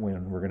know that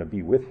when we're going to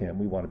be with him,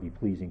 we want to be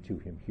pleasing to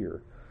him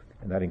here.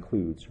 And that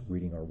includes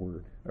reading our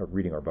word, or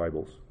reading our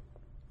Bibles.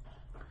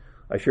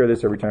 I share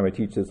this every time I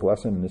teach this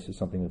lesson, and this is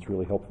something that's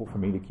really helpful for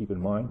me to keep in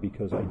mind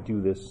because I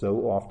do this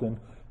so often,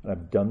 and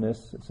I've done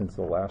this since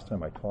the last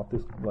time I taught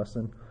this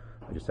lesson.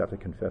 I just have to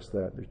confess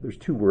that. There's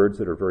two words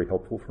that are very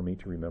helpful for me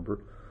to remember.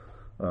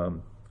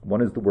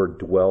 One is the word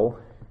dwell,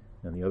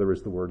 and the other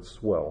is the word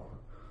swell.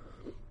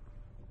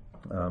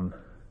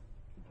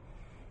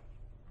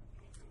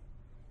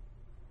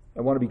 I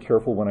want to be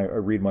careful when I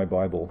read my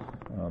Bible.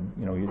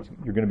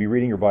 You're going to be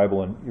reading your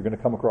Bible, and you're going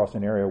to come across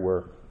an area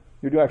where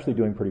you're actually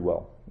doing pretty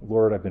well.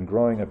 Lord, I've been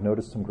growing. I've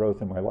noticed some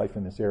growth in my life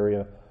in this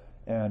area,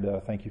 and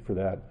thank you for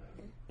that.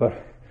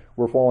 But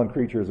we're fallen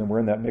creatures, and we're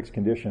in that mixed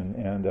condition,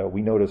 and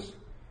we notice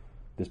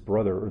this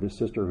brother or this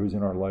sister who's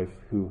in our life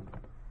who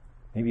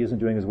maybe isn't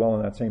doing as well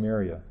in that same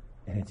area.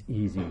 And it's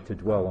easy to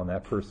dwell on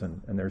that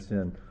person and their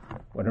sin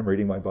when I'm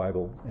reading my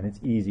Bible, and it's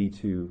easy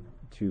to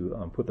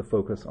put the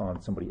focus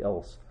on somebody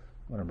else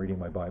when I'm reading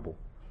my Bible.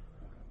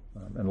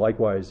 And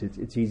likewise,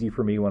 it's easy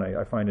for me when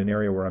I find an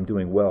area where I'm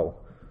doing well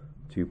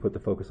to put the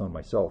focus on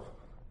myself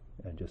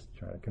and just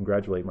try to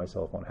congratulate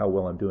myself on how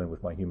well I'm doing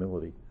with my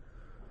humility.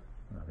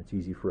 It's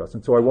easy for us.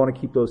 And so I want to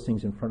keep those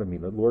things in front of me.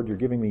 That, Lord, you're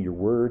giving me your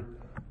word,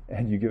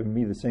 and you're giving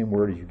me the same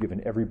word as you've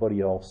given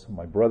everybody else.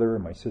 My brother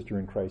and my sister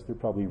in Christ, they're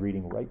probably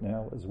reading right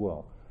now as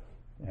well.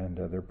 And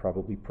they're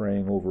probably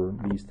praying over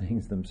these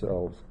things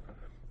themselves.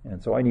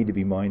 And so I need to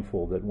be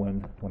mindful that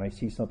when I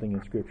see something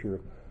in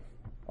Scripture,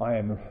 I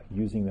am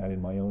using that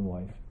in my own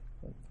life.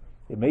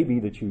 It may be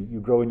that you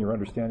grow in your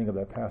understanding of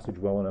that passage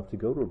well enough to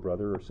go to a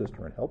brother or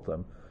sister and help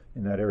them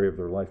in that area of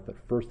their life. But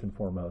first and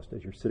foremost,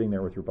 as you're sitting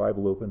there with your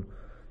Bible open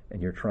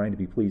and you're trying to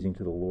be pleasing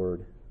to the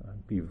Lord,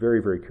 be very,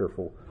 very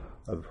careful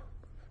of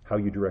how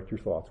you direct your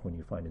thoughts when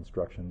you find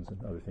instructions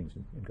and other things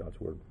in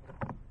God's Word.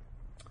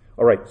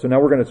 All right, so now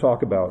we're going to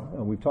talk about,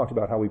 we've talked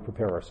about how we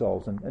prepare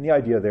ourselves. And the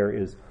idea there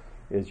is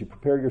you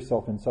prepare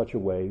yourself in such a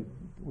way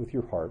with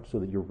your heart so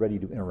that you're ready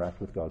to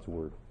interact with God's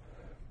Word.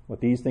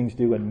 What these things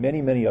do, and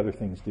many, many other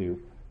things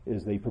do,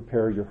 is they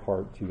prepare your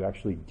heart to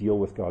actually deal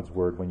with God's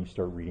Word when you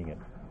start reading it.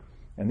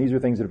 And these are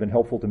things that have been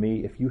helpful to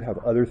me. If you have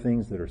other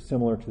things that are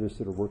similar to this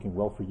that are working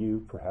well for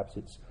you, perhaps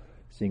it's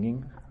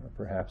singing, or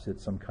perhaps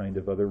it's some kind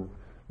of other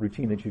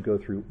routine that you go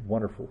through,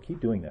 wonderful.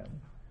 Keep doing that.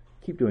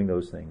 Keep doing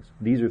those things.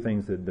 These are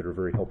things that are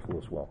very helpful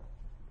as well.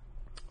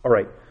 All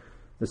right.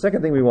 The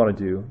second thing we want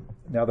to do,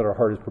 now that our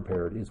heart is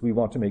prepared, is we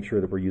want to make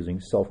sure that we're using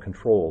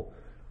self-control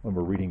when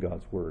we're reading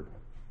God's Word.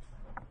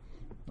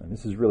 And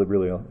this is really,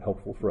 really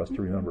helpful for us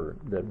to remember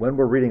that when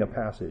we're reading a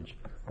passage,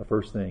 the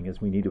first thing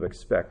is we need to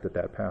expect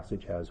that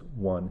passage has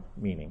one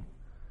meaning.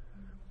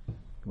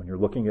 When you're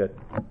looking at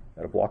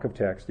a block of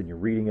text and you're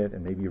reading it,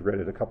 and maybe you've read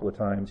it a couple of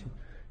times,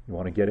 you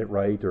want to get it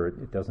right, or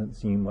it doesn't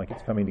seem like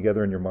it's coming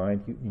together in your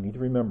mind, you need to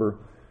remember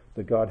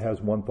that God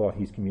has one thought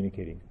he's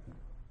communicating.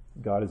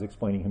 God is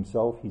explaining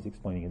himself, he's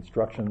explaining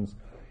instructions,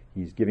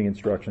 he's giving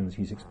instructions,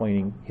 he's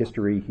explaining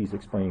history, he's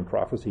explaining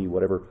prophecy,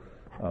 whatever.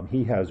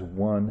 He has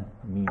one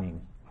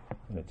meaning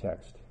in a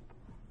text.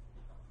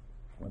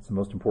 That's the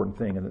most important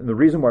thing. And the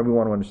reason why we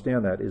want to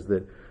understand that is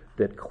that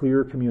that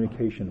clear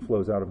communication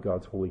flows out of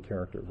God's holy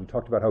character. We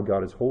talked about how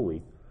God is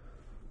holy.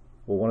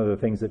 Well, one of the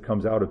things that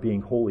comes out of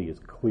being holy is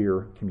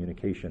clear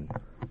communication.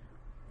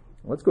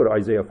 Let's go to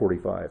Isaiah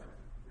 45.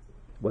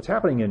 What's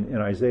happening in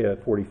Isaiah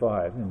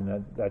 45,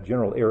 in that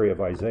general area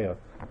of Isaiah,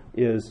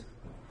 is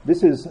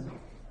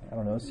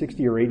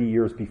 60 or 80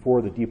 years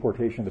before the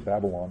deportation to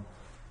Babylon,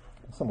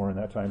 somewhere in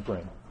that time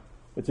frame.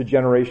 It's a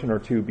generation or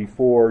two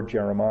before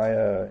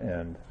Jeremiah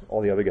and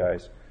all the other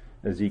guys,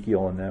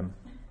 Ezekiel and them.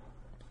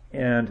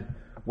 And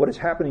what is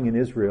happening in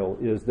Israel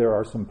is there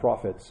are some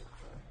prophets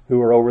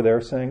who are over there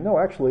saying, no,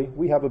 actually,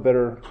 we have a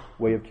better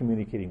way of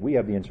communicating. We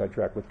have the inside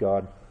track with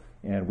God,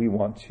 and we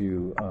want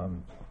to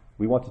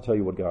tell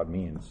you what God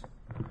means.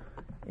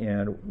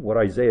 And what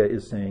Isaiah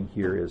is saying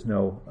here is,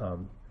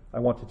 no, I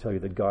want to tell you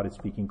that God is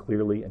speaking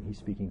clearly, and he's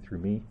speaking through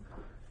me.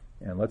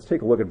 And let's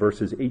take a look at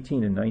verses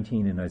 18 and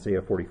 19 in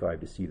Isaiah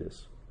 45 to see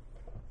this.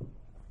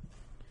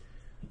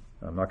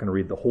 I'm not going to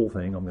read the whole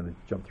thing. I'm going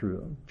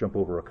to jump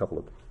over a couple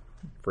of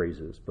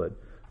phrases. But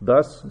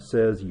thus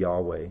says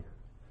Yahweh. And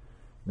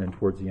then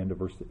towards the end of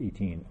verse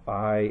 18,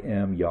 I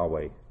am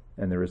Yahweh,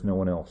 and there is no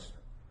one else.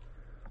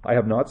 I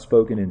have not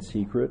spoken in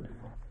secret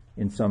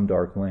in some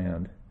dark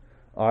land.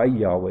 I,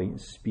 Yahweh,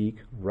 speak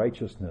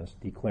righteousness,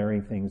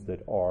 declaring things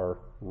that are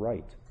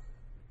right.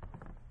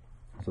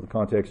 So the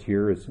context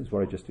here is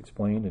what I just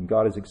explained. And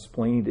God has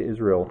explained to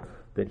Israel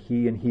that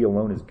he and he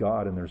alone is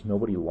God, and there's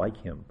nobody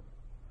like him.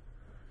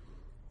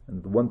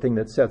 And the one thing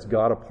that sets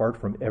God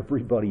apart from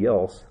everybody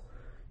else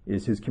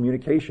is his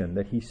communication,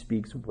 that he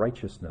speaks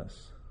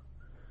righteousness.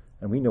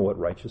 And we know what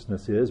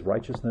righteousness is.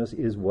 Righteousness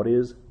is what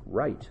is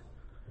right.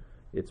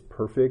 It's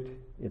perfect.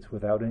 It's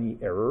without any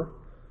error.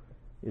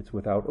 It's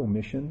without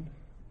omission.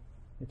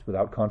 It's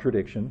without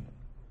contradiction.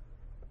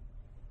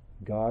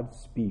 God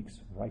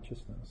speaks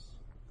righteousness.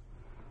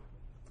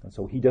 And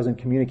so he doesn't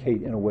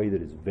communicate in a way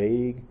that is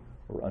vague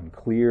or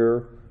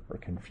unclear or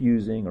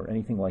confusing or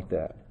anything like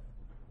that.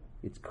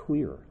 It's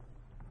clear.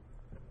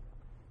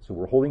 So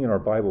we're holding in our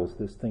Bibles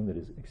this thing that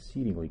is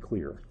exceedingly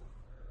clear.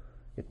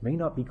 It may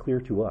not be clear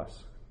to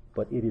us,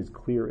 but it is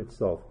clear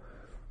itself.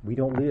 We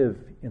don't live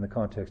in the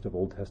context of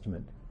Old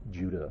Testament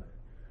Judah.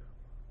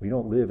 We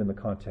don't live in the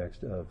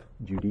context of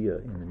Judea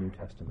in the New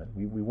Testament.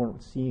 We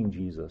weren't seeing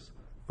Jesus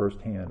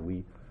firsthand.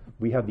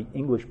 We have the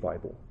English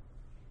Bible.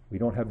 We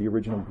don't have the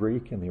original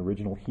Greek and the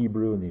original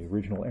Hebrew and the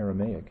original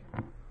Aramaic.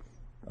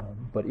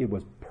 But it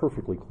was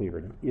perfectly clear,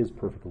 and it is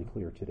perfectly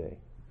clear today.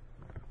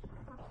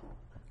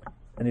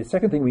 And the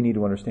second thing we need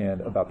to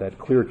understand about that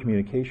clear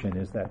communication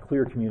is that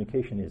clear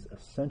communication is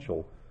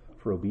essential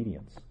for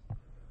obedience.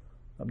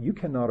 You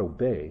cannot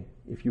obey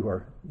if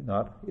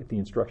the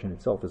instruction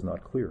itself is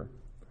not clear.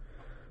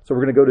 So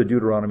we're going to go to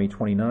Deuteronomy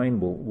 29.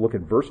 We'll look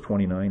at verse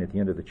 29 at the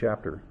end of the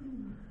chapter.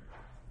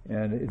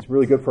 And it's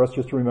really good for us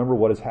just to remember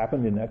what has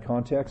happened in that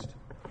context.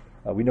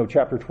 We know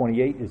chapter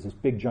 28 is this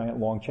big, giant,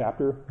 long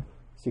chapter,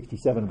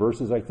 67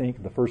 verses, I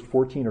think. The first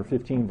 14 or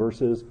 15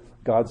 verses,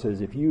 God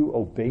says, if you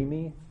obey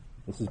me,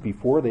 this is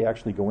before they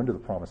actually go into the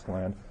promised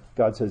land,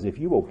 God says, if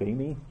you obey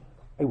me,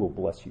 I will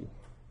bless you.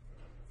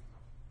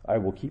 I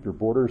will keep your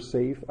borders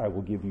safe. I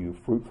will give you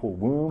fruitful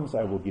wombs.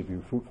 I will give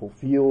you fruitful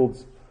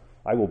fields.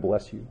 I will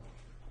bless you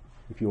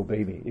if you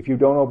obey me. If you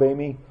don't obey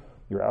me,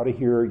 you're out of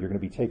here. You're going to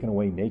be taken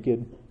away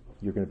naked.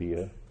 You're going to be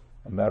a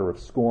matter of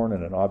scorn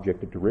and an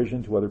object of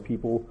derision to other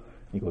people.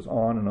 He goes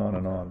on and on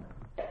and on.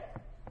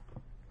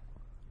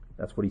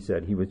 That's what he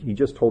said. He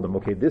just told them,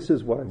 okay, this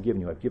is what I've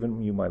given you. I've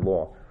given you my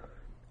law.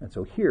 And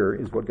so here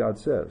is what God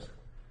says.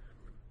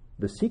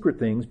 The secret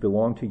things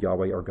belong to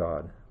Yahweh our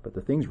God, but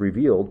the things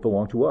revealed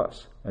belong to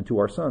us and to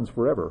our sons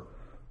forever,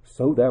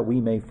 so that we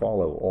may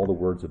follow all the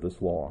words of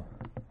this law.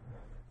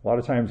 A lot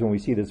of times when we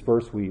see this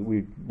verse,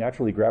 we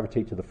naturally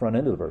gravitate to the front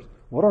end of the verse.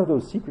 What are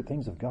those secret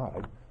things of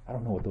God? I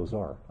don't know what those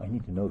are. I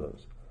need to know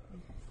those.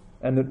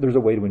 And there's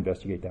a way to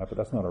investigate that, but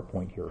that's not our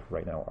point here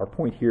right now. Our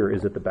point here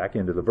is at the back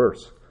end of the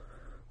verse.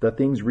 The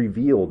things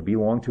revealed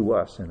belong to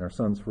us and our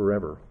sons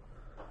forever.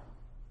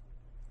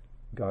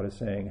 God is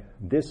saying,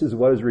 this is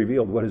what is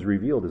revealed. What is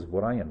revealed is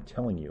what I am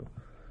telling you.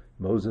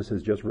 Moses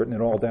has just written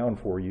it all down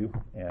for you,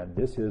 and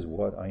this is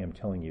what I am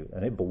telling you,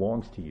 and it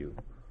belongs to you.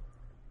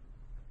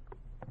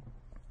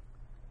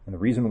 And the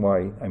reason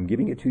why I'm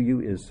giving it to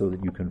you is so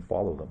that you can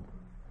follow them.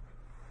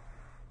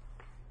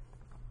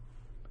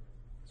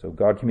 So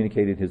God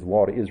communicated his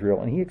law to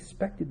Israel, and he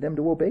expected them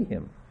to obey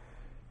him.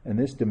 And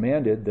this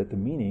demanded that the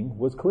meaning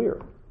was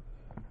clear.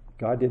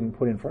 God didn't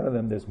put in front of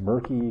them this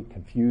murky,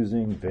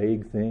 confusing,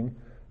 vague thing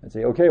and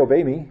say, okay,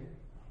 obey me.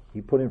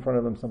 He put in front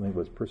of them something that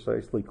was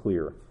precisely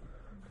clear.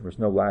 There was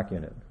no lack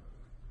in it.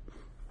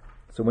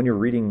 So when you're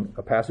reading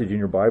a passage in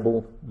your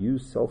Bible,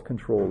 use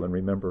self-control and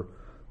remember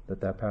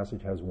that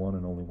passage has one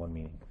and only one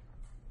meaning.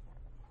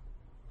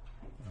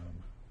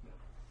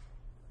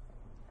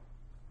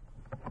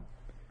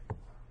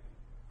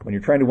 When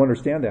you're trying to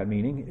understand that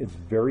meaning, it's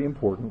very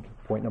important,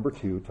 point number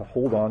 2, to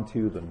hold on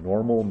to the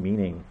normal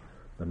meaning,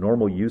 the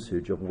normal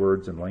usage of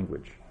words and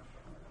language.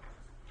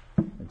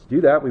 And to do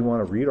that, we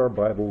want to read our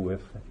Bible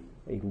with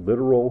a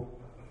literal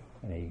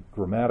and a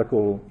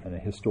grammatical and a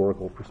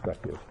historical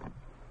perspective.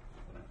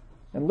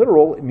 And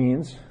literal, it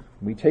means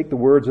we take the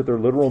words at their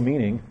literal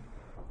meaning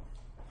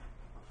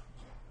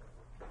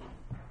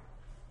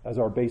as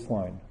our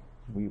baseline.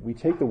 We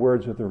take the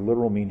words with their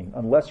literal meaning,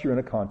 unless you're in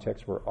a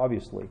context where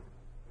obviously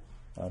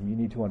you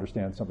need to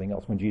understand something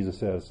else. When Jesus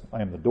says,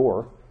 I am the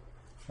door,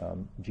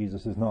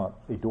 Jesus is not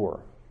a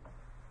door.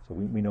 So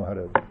we know how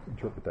to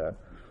interpret that.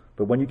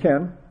 But when you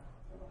can,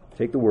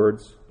 take the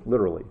words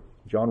literally.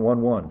 John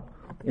 1:1.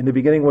 In the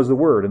beginning was the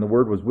Word, and the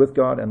Word was with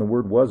God, and the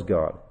Word was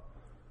God.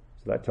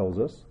 So that tells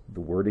us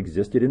the Word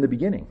existed in the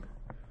beginning.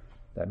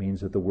 That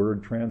means that the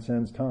Word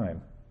transcends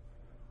time.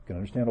 You can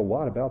understand a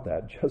lot about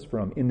that just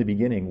from in the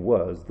beginning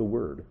was the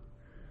Word.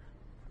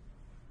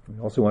 We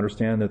also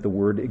understand that the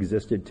Word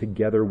existed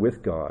together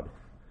with God,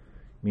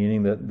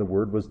 meaning that the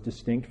Word was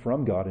distinct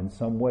from God in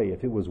some way.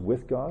 If it was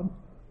with God,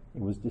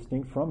 it was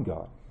distinct from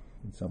God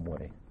in some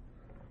way.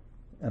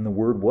 And the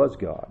Word was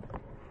God.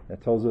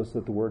 That tells us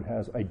that the Word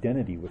has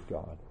identity with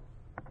God.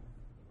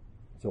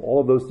 So all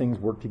of those things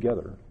work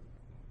together.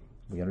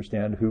 We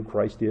understand who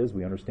Christ is.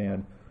 We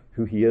understand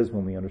who He is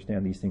when we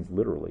understand these things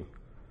literally.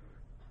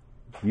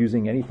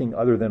 Using anything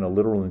other than a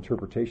literal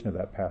interpretation of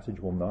that passage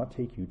will not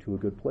take you to a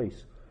good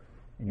place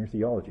in your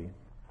theology.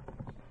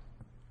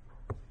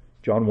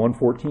 John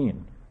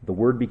 1:14, the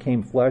Word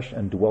became flesh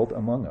and dwelt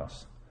among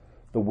us.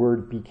 The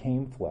Word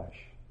became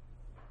flesh.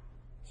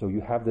 So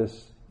you have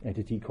this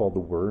entity called the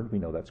Word. We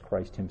know that's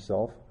Christ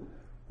Himself.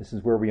 This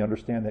is where we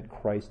understand that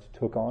Christ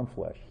took on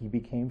flesh. He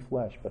became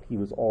flesh, but He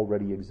was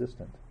already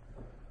existent.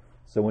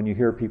 So when you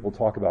hear people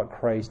talk about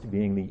Christ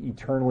being the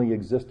eternally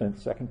existent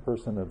second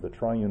person of the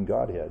triune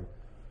Godhead,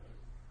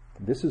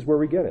 this is where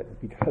we get it,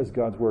 because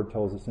God's Word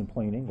tells us in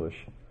plain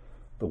English,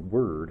 the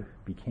Word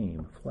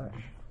became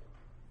flesh.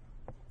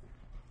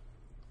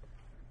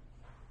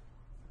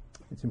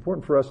 It's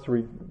important for us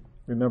to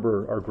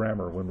remember our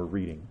grammar when we're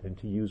reading, and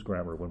to use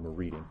grammar when we're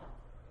reading.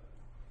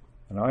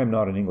 And I am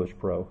not an English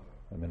pro.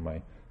 I'm in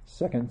my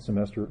second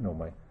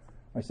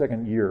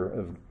year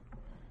of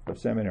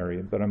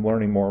seminary, but I'm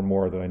learning more and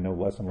more that I know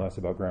less and less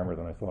about grammar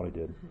than I thought I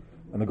did.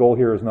 And the goal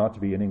here is not to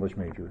be an English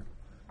major.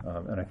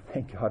 And I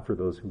thank God for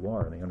those who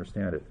are, and they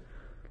understand it.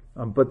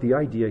 But the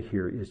idea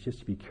here is just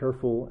to be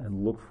careful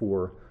and look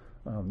for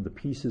the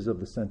pieces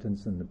of the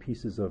sentence and the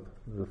pieces of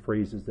the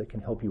phrases that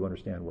can help you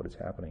understand what is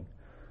happening.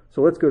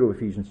 So let's go to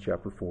Ephesians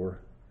chapter 4.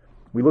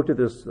 We looked at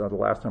this the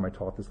last time I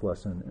taught this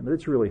lesson, and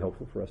it's really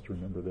helpful for us to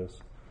remember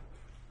this.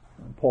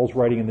 Paul's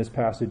writing in this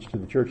passage to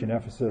the church in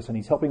Ephesus, and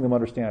he's helping them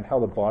understand how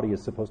the body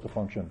is supposed to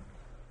function.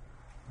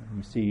 And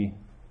you see,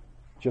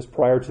 just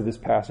prior to this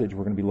passage,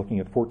 we're going to be looking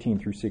at 14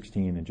 through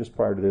 16, and just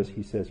prior to this,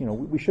 he says,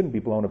 we shouldn't be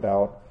blown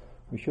about.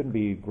 We shouldn't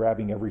be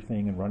grabbing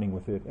everything and running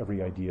with it,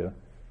 every idea.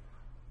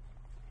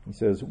 He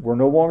says, we're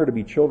no longer to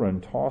be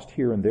children, tossed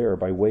here and there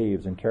by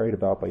waves and carried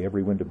about by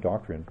every wind of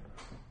doctrine,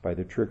 by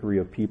the trickery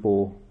of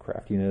people,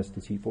 craftiness,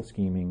 deceitful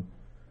scheming.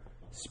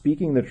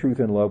 Speaking the truth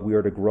in love, we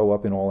are to grow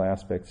up in all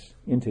aspects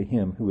into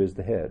Him who is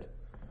the head,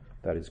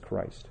 that is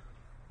Christ.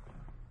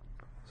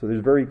 So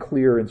there's very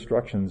clear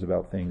instructions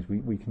about things.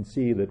 We can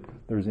see that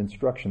there's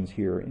instructions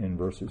here in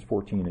verses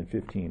 14 and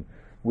 15.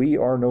 We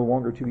are no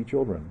longer to be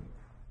children.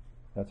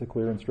 That's a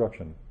clear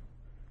instruction.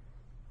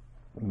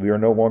 We are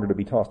no longer to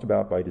be tossed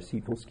about by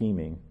deceitful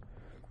scheming.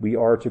 We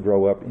are to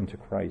grow up into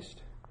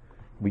Christ.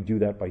 We do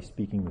that by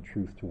speaking the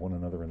truth to one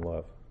another in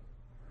love.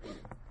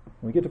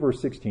 When we get to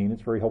verse 16,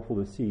 it's very helpful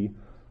to see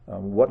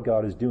what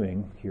God is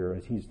doing here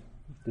as He's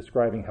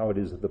describing how it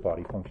is that the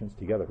body functions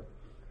together.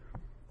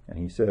 And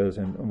he says,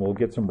 and we'll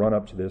get some run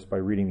up to this by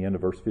reading the end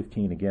of verse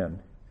 15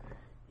 again.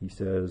 He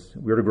says,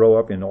 we are to grow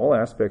up in all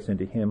aspects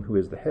into Him who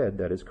is the head,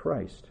 that is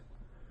Christ.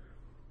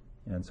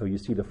 And so you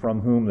see the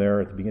from whom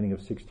there at the beginning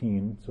of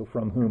 16. So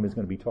from whom is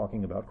going to be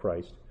talking about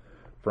Christ.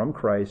 From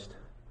Christ,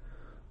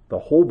 the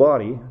whole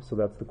body, so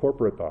that's the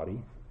corporate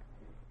body.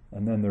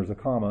 And then there's a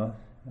comma,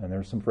 and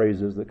there's some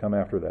phrases that come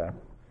after that.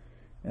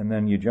 And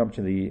then you jump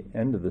to the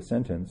end of the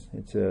sentence.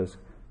 It says,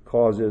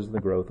 causes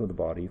the growth of the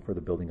body for the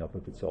building up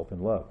of itself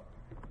in love.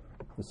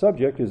 The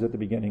subject is at the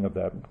beginning of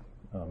that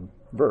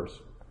verse,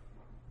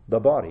 the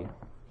body.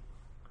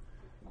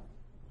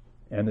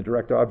 And the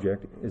direct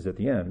object is at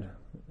the end,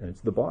 and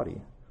it's the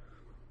body.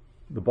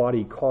 The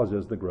body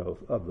causes the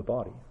growth of the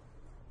body.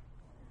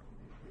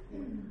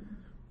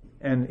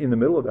 And in the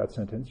middle of that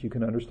sentence, you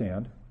can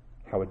understand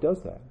how it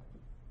does that.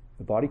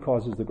 The body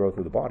causes the growth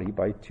of the body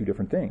by two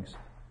different things.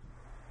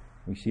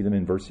 We see them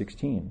in verse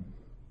 16.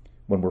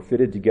 When we're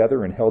fitted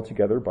together and held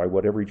together by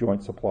what every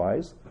joint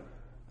supplies,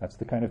 that's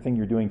the kind of thing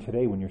you're doing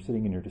today when you're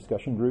sitting in your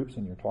discussion groups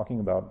and you're talking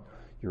about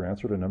your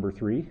answer to number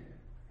 3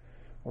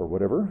 or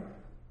whatever.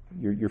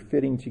 You're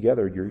fitting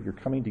together. You're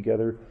coming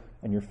together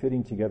and you're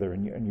fitting together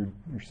and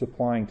you're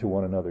supplying to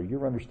one another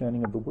your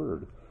understanding of the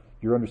Word,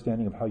 your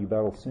understanding of how you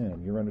battle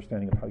sin, your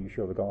understanding of how you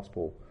share the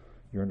gospel,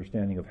 your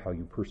understanding of how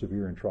you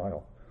persevere in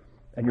trial.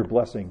 And you're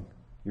blessing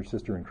your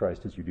sister in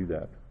Christ as you do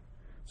that.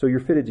 So you're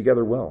fitted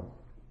together well.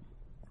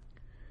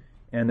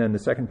 And then the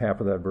second half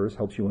of that verse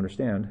helps you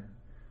understand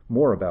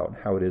more about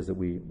how it is that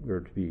we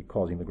are to be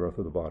causing the growth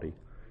of the body,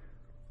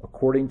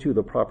 according to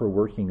the proper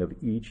working of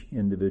each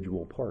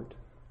individual part.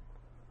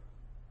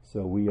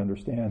 So we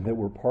understand that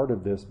we're part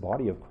of this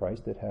body of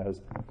Christ that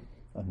has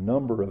a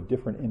number of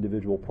different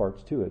individual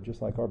parts to it,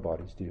 just like our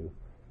bodies do,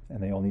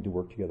 and they all need to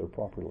work together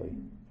properly.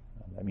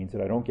 That means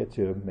that I don't get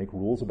to make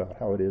rules about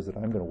how it is that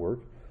I'm going to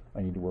work.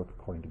 I need to work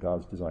according to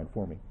God's design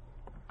for me.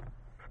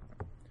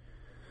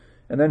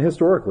 And then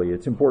historically,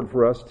 it's important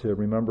for us to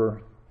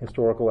remember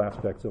historical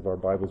aspects of our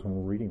Bibles when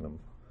we're reading them.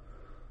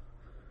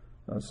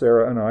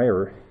 Sarah and I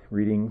are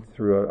reading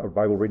through a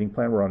Bible reading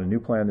plan. We're on a new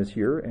plan this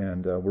year,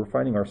 and we're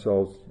finding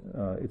ourselves,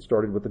 it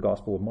started with the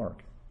Gospel of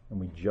Mark, and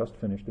we just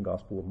finished the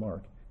Gospel of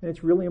Mark. And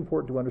it's really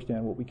important to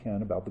understand what we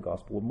can about the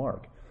Gospel of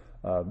Mark,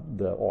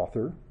 the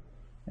author,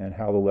 and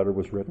how the letter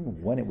was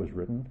written, when it was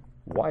written,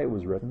 why it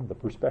was written, the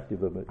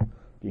perspective of it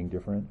being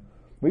different.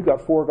 We've got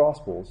 4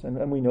 Gospels,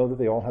 and we know that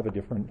they all have a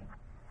different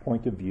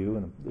point of view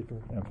and a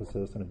different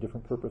emphasis and a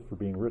different purpose for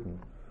being written.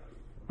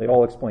 They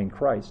all explain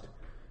Christ.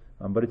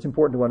 But it's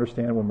important to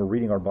understand when we're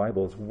reading our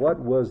Bibles, what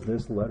was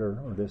this letter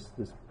or this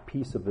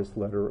piece of this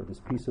letter or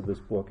this piece of this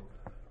book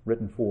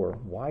written for?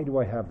 Why do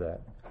I have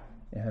that?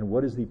 And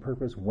what is the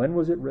purpose? When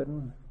was it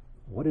written?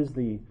 What is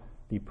the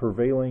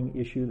prevailing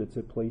issue that's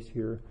at place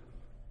here?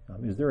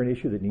 Is there an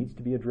issue that needs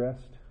to be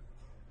addressed?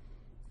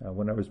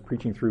 When I was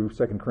preaching through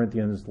 2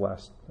 Corinthians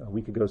last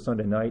week ago,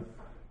 Sunday night,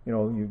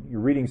 you're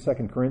reading 2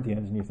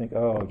 Corinthians and you think,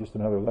 oh, just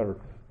another letter.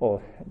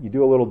 Well, you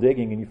do a little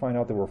digging and you find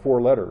out there were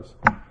 4 letters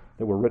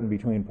that were written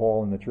between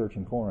Paul and the church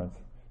in Corinth.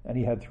 And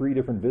he had 3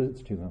 different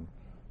visits to them.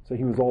 So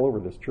he was all over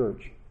this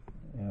church.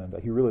 And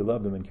he really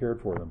loved them and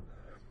cared for them.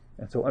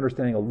 And so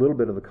understanding a little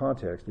bit of the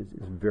context is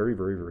very,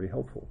 very, very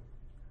helpful.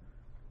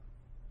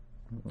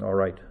 All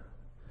right.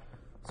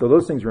 So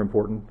those things are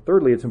important.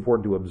 Thirdly, it's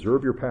important to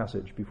observe your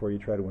passage before you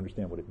try to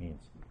understand what it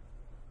means.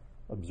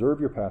 Observe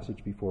your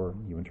passage before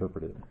you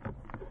interpret it.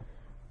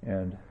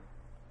 And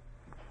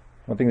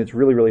one thing that's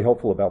really, really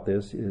helpful about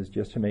this is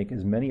just to make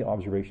as many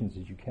observations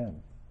as you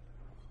can.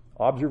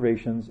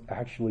 Observations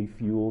actually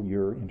fuel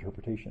your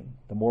interpretation.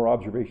 The more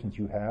observations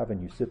you have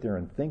and you sit there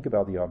and think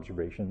about the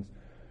observations,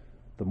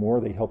 the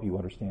more they help you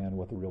understand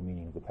what the real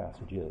meaning of the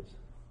passage is.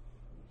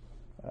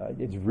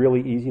 It's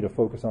really easy to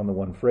focus on the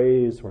one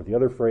phrase or the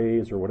other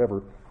phrase or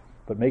whatever,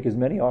 but make as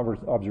many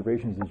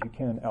observations as you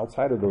can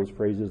outside of those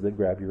phrases that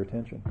grab your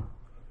attention.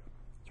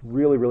 It's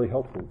really, really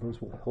helpful.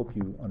 Those will help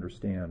you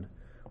understand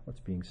what's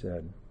being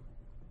said.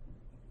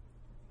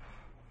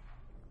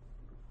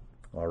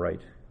 All right.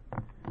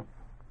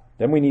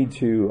 Then we need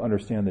to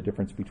understand the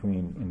difference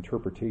between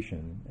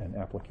interpretation and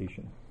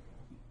application.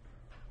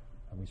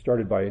 We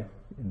started by,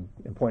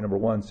 in point number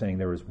 1, saying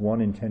there is one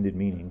intended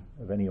meaning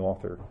of any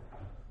author.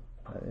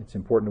 It's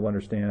important to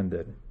understand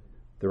that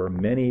there are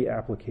many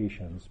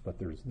applications, but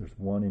there's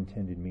one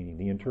intended meaning.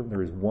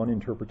 There is one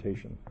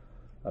interpretation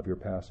of your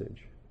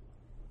passage,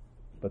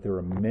 but there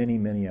are many,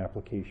 many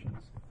applications.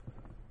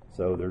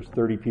 So there's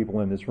 30 people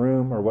in this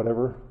room or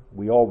whatever.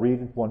 We all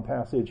read one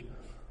passage.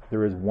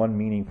 There is one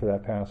meaning for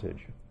that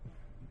passage.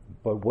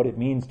 But what it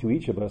means to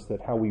each of us,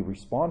 that how we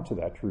respond to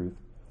that truth,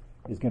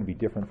 is going to be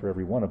different for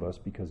every one of us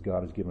because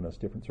God has given us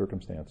different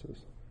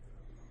circumstances.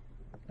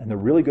 And the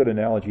really good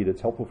analogy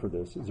that's helpful for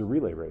this is a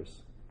relay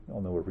race. You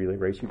all know a relay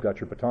race. You've got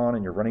your baton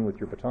and you're running with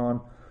your baton.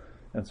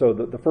 And so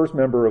the first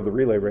member of the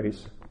relay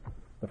race,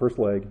 the first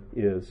leg,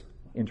 is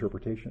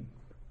interpretation.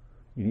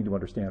 You need to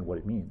understand what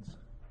it means.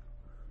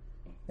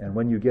 And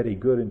when you get a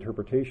good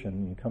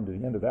interpretation, you come to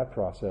the end of that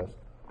process,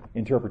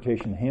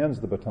 interpretation hands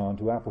the baton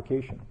to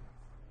application.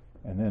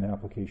 And then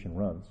application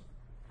runs.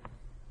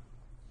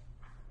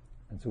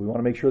 And so we want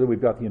to make sure that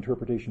we've got the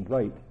interpretation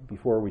right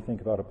before we think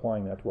about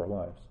applying that to our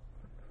lives.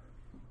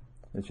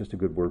 It's just a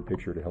good word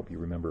picture to help you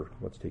remember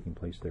what's taking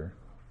place there.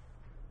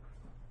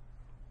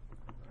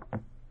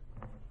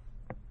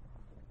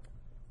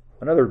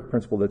 Another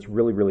principle that's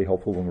really, really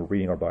helpful when we're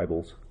reading our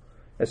Bibles,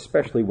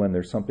 especially when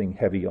there's something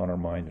heavy on our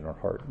mind and our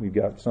heart. We've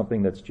got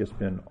something that's just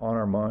been on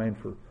our mind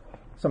for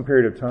some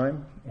period of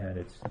time, and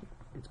it's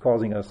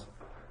causing us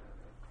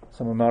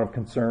some amount of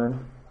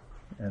concern,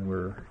 and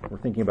we're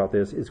thinking about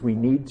this, is we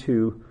need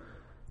to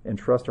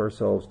entrust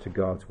ourselves to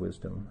God's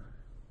wisdom.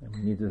 And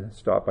we need to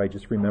stop by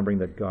just remembering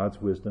that God's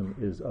wisdom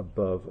is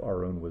above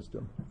our own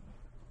wisdom.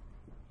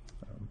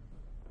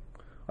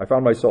 I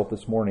found myself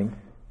this morning,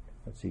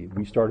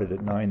 we started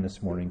at 9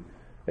 this morning.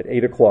 At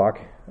 8 o'clock,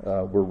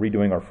 we're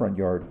redoing our front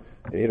yard.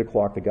 At 8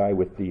 o'clock, the guy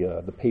with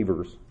the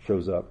pavers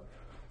shows up.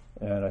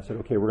 And I said,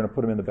 okay, we're going to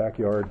put him in the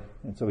backyard.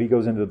 And so he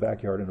goes into the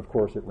backyard, and of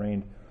course it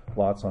rained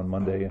lots on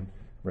Monday and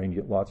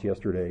rained lots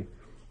yesterday.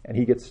 And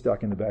he gets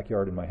stuck in the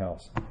backyard in my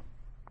house.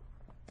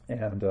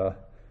 And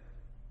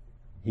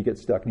he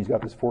gets stuck, and he's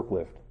got this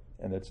forklift,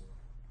 and it's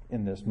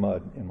in this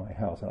mud in my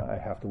house, and I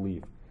have to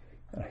leave.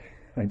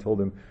 I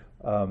told him,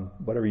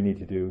 whatever you need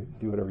to do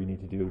whatever you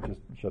need to do, just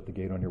shut the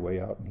gate on your way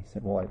out. And he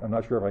said, well, I'm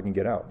not sure if I can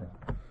get out.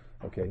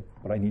 Okay,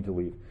 but I need to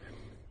leave.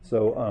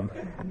 So,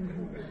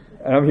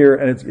 and I'm here,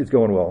 and it's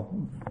going well.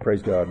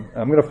 Praise God.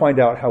 I'm going to find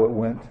out how it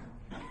went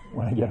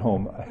when I get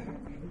home.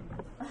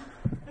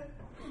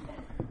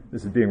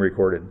 This is being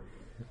recorded.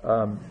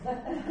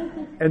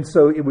 And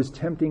so it was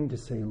tempting to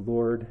say,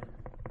 Lord,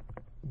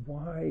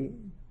 why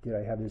did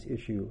I have this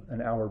issue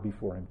an hour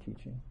before I'm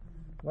teaching?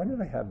 Why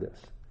did I have this?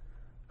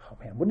 Oh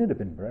man, wouldn't it have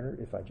been better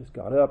if I just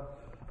got up,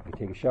 I could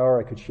take a shower,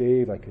 I could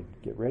shave, I could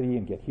get ready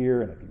and get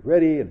here, and I'd be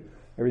ready, and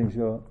everything's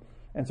going.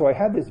 And so I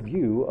had this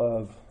view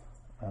of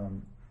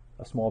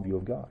a small view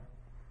of God,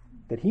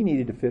 that he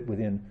needed to fit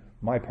within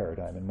my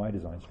paradigm and my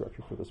design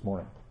structure for this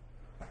morning.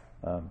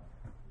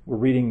 We're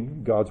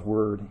reading God's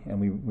word, and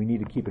we need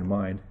to keep in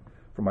mind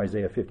from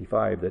Isaiah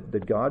 55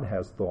 that God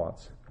has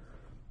thoughts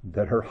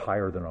that are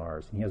higher than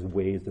ours, and he has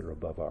ways that are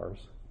above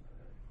ours.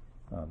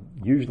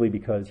 Usually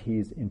because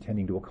he's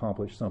intending to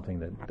accomplish something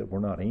that we're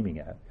not aiming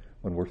at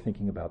when we're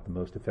thinking about the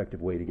most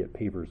effective way to get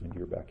pavers into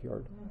your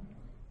backyard.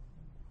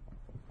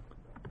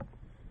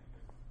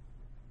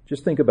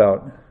 Just think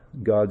about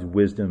God's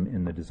wisdom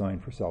in the design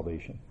for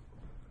salvation.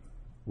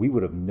 We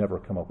would have never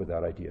come up with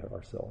that idea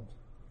ourselves.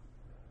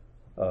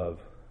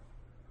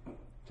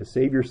 To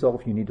save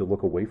yourself, you need to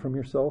look away from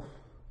yourself.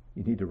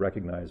 You need to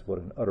recognize what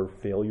an utter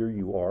failure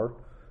you are,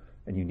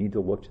 and you need to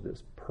look to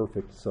this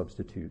perfect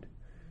substitute.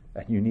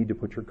 And you need to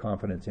put your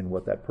confidence in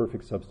what that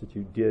perfect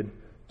substitute did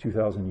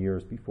 2,000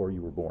 years before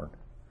you were born.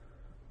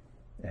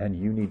 And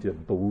you need to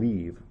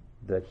believe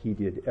that he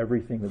did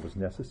everything that was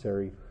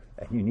necessary,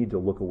 and you need to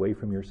look away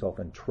from yourself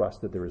and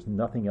trust that there is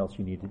nothing else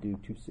you need to do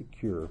to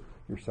secure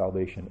your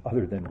salvation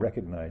other than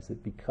recognize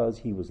that because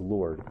he was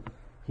Lord,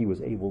 he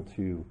was able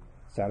to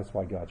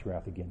satisfy God's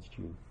wrath against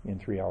you in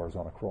 3 hours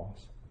on a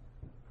cross.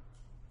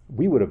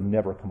 We would have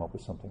never come up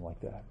with something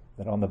like that.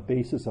 That on the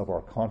basis of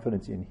our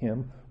confidence in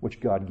him, which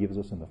God gives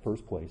us in the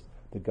first place,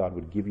 that God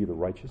would give you the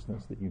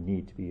righteousness that you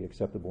need to be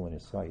acceptable in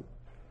his sight.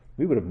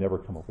 We would have never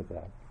come up with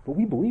that. But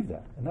we believe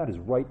that, and that is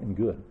right and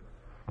good.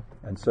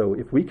 And so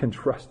if we can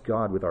trust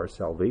God with our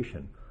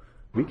salvation,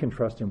 we can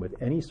trust him with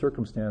any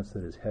circumstance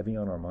that is heavy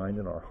on our mind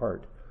and our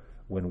heart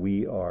when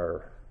we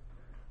are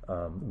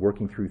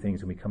working through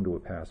things and we come to a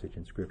passage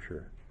in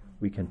Scripture.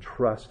 We can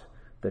trust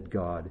that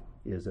God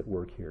is at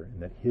work here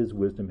and that his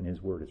wisdom and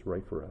his word is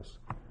right for us.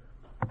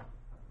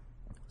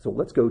 So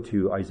let's go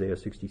to Isaiah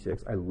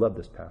 66. I love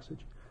this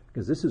passage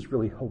because this is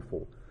really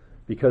hopeful,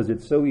 because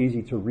it's so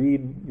easy to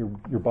read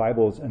your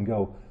Bibles and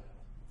go,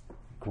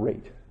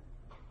 great,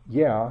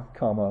 yeah,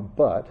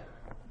 but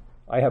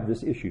I have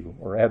this issue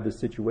or I have this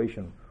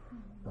situation.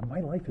 Well,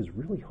 my life is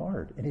really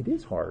hard, and it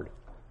is hard.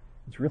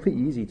 It's really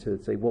easy to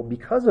say, well,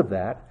 because of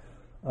that,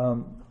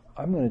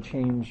 I'm going to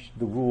change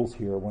the rules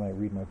here when I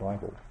read my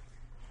Bible.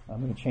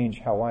 I'm going to change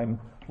how I'm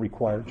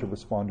required to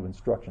respond to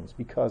instructions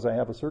because I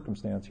have a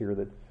circumstance here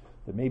that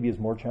maybe is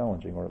more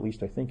challenging, or at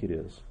least I think it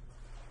is.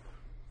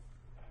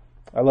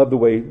 I love the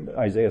way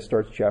Isaiah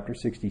starts chapter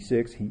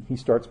 66. He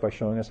starts by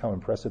showing us how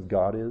impressive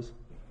God is.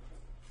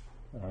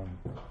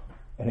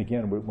 And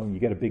again, when you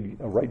get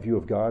a right view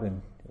of God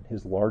and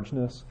his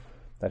largeness,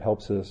 that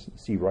helps us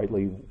see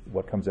rightly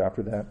what comes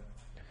after that.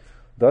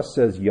 Thus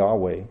says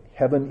Yahweh,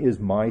 heaven is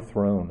my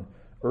throne,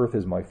 earth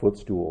is my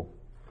footstool.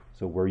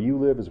 So where you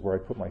live is where I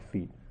put my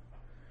feet.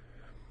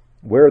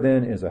 Where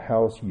then is a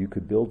house you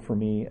could build for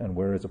me, and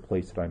where is a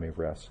place that I may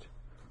rest?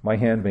 My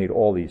hand made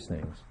all these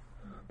things.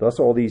 Thus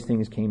all these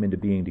things came into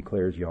being,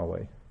 declares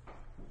Yahweh.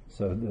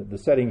 So the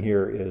setting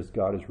here is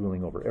God is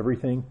ruling over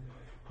everything.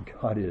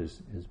 God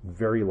is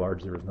very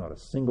large. There is not a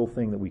single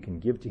thing that we can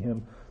give to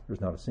him.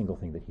 There's not a single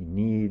thing that he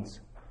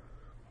needs.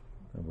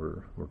 And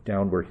we're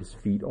down where his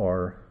feet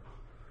are.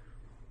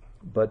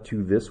 But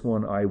to this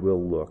one I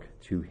will look,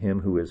 to him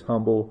who is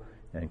humble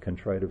and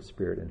contrite of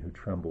spirit and who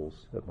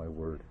trembles at my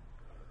word.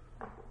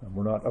 And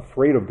we're not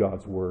afraid of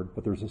God's word,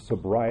 but there's a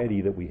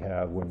sobriety that we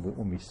have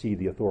when we see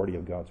the authority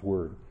of God's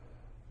word.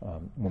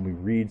 When we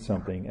read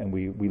something and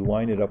we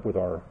line it up with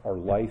our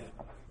life,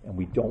 and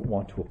we don't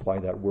want to apply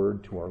that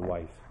word to our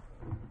life.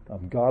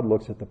 God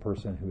looks at the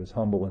person who is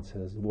humble and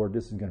says, Lord,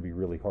 this is going to be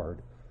really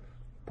hard,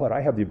 but I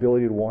have the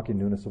ability to walk in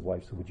newness of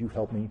life, so would you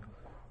help me?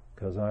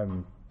 Because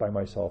I'm by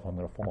myself, I'm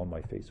going to fall on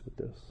my face with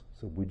this.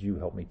 So would you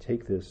help me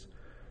take this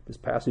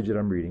passage that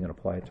I'm reading and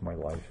apply it to my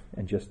life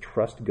and just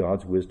trust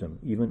God's wisdom,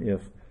 even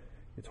if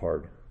it's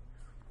hard.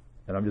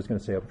 And I'm just going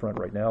to say up front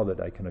right now that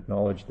I can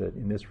acknowledge that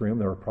in this room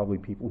there are probably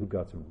people who've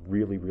got some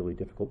really, really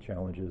difficult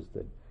challenges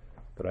that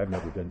I've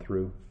never been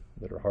through,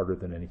 that are harder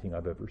than anything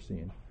I've ever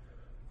seen.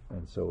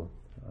 And so,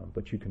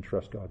 but you can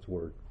trust God's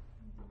word.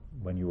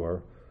 When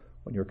you're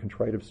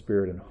contrite of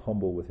spirit and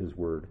humble with his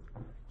word,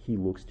 he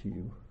looks to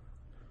you.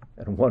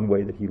 And one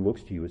way that he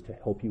looks to you is to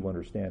help you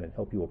understand and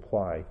help you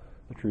apply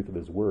the truth of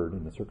his word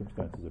in the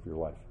circumstances of your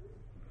life.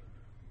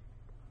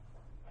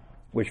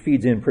 Which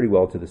feeds in pretty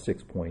well to the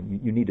sixth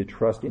point. You need to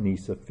trust in the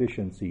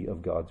sufficiency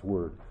of God's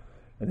word.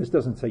 And this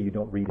doesn't say you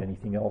don't read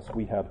anything else.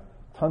 We have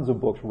tons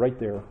of books right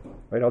there,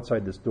 right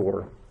outside this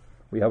door.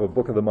 We have a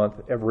book of the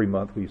month every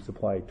month. We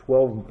supply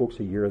 12 books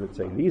a year that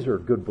say these are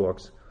good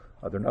books.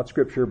 They're not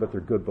scripture, but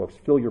they're good books.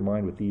 Fill your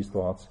mind with these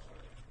thoughts.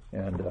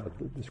 And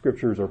the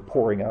scriptures are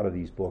pouring out of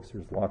these books.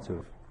 There's lots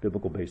of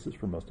biblical basis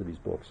for most of these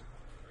books.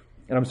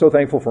 And I'm so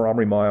thankful for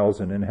Omri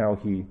Miles and how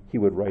he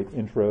would write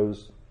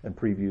intros and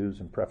previews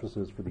and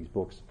prefaces for these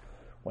books.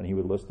 When he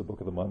would list the book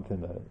of the month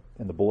in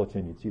the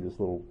bulletin, you'd see this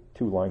little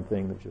 2-line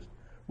thing that's just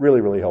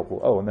really, really helpful.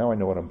 Oh, and now I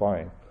know what I'm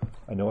buying.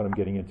 I know what I'm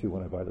getting into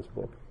when I buy this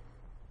book.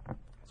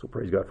 So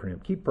praise God for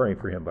him. Keep praying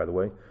for him, by the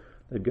way.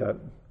 They've got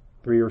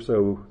 3 or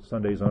so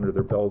Sundays under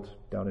their belt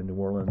down in New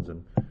Orleans,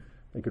 and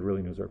they could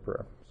really use our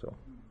prayer. So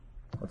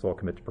let's all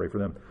commit to pray for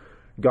them.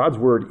 God's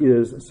word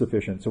is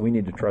sufficient, so we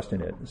need to trust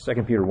in it.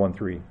 2 Peter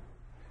 1:3.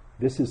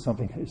 This is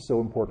something that is so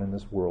important in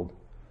this world.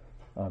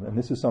 And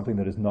this is something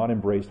that is not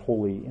embraced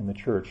wholly in the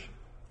church.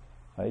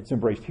 It's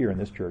embraced here in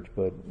this church,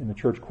 but in the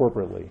church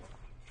corporately,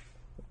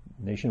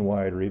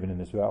 nationwide or even in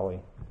this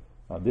valley,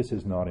 this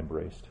is not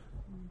embraced.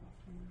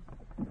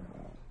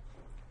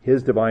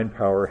 His divine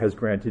power has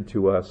granted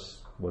to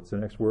us, what's the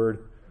next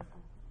word?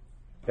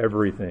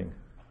 Everything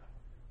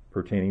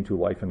pertaining to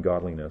life and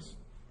godliness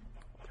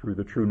through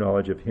the true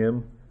knowledge of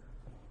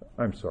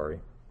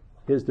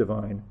His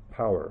divine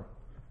power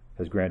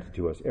has granted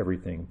to us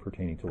everything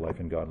pertaining to life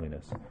and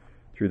godliness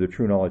through the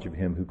true knowledge of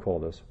Him who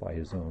called us by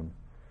His own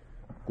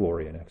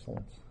glory and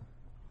excellence.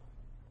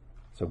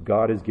 So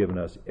God has given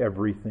us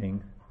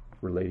everything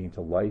relating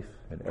to life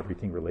and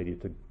everything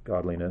related to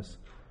godliness.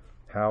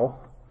 How?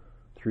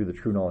 Through the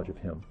true knowledge of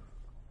Him.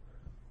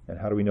 And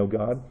how do we know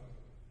God?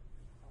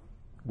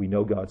 We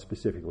know God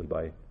specifically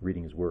by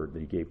reading His Word that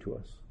He gave to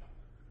us.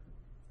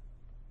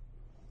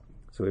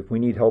 So if we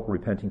need help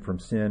repenting from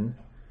sin,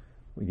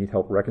 we need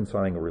help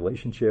reconciling a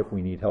relationship,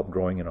 we need help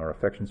growing in our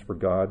affections for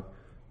God,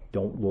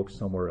 don't look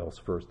somewhere else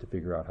first to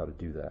figure out how to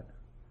do that.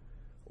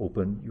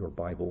 Open your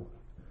Bible,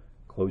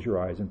 close your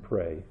eyes and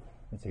pray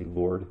and say,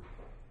 Lord,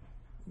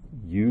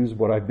 use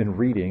what I've been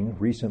reading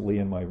recently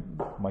in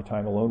my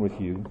time alone with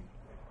you.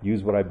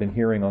 Use what I've been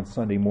hearing on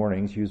Sunday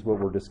mornings. Use what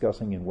we're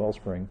discussing in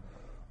Wellspring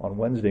on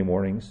Wednesday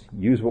mornings.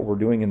 Use what we're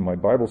doing in my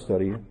Bible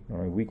study,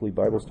 my weekly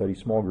Bible study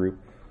small group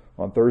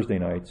on Thursday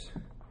nights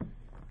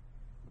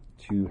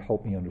to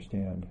help me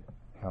understand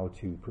how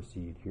to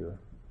proceed here.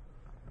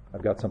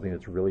 I've got something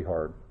that's really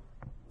hard.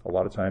 A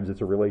lot of times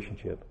it's a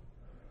relationship.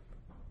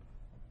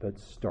 But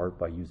start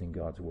by using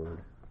God's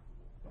Word.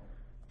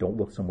 Don't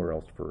look somewhere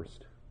else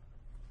first.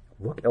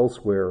 Look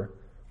elsewhere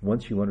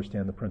once you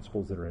understand the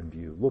principles that are in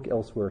view. Look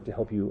elsewhere to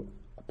help you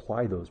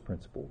apply those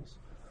principles.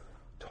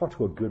 Talk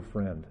to a good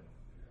friend,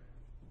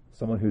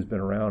 someone who's been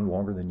around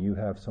longer than you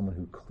have, someone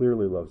who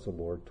clearly loves the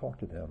Lord. Talk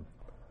to them.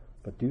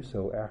 But do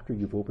so after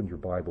you've opened your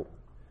Bible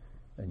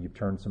and you've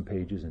turned some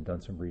pages and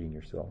done some reading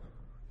yourself.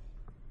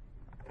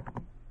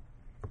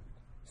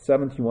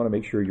 7th, you want to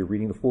make sure you're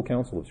reading the full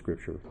counsel of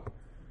Scripture.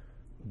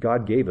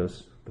 God gave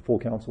us the full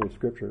counsel of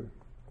Scripture,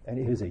 and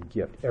it is a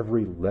gift.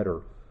 Every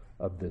letter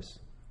of this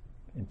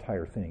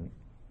entire thing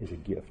is a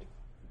gift.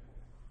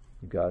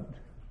 You've got,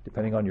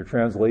 depending on your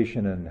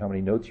translation and how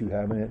many notes you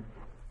have in it,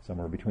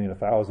 somewhere between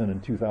 1,000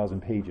 and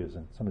 2,000 pages,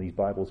 and some of these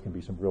Bibles can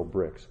be some real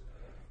bricks.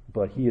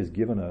 But He has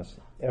given us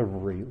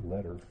every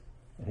letter,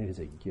 and it is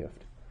a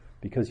gift,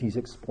 because He's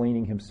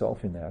explaining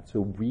Himself in that.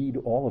 So read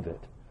all of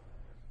it.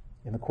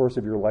 In the course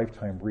of your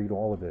lifetime, read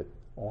all of it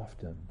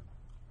often.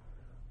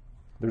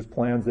 There's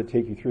plans that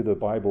take you through the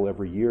Bible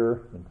every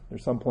year, and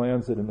there's some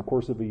plans that in the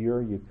course of a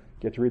year you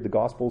get to read the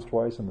Gospels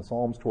twice and the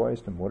Psalms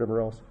twice and whatever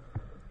else.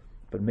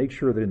 But make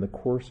sure that in the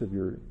course of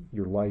your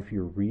life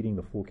you're reading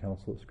the full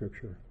counsel of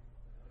Scripture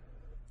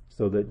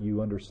so that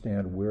you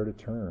understand where to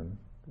turn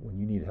when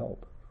you need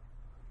help.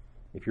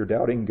 If you're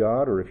doubting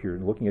God, or if you're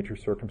looking at your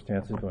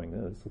circumstances going,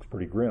 this looks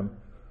pretty grim,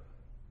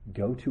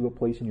 go to a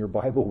place in your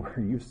Bible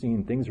where you've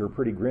seen things are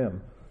pretty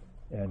grim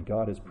and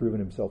God has proven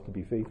Himself to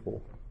be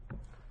faithful.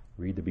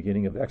 Read the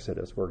beginning of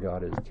Exodus, where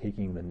God is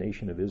taking the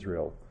nation of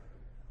Israel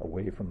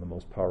away from the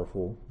most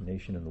powerful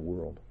nation in the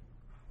world.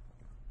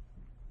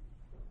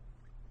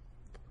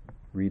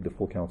 Read the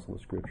full counsel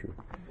of Scripture.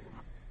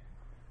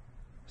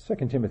 2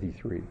 Timothy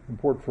 3,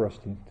 important for us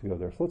to go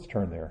there. So let's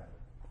turn there.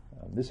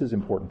 This is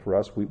important for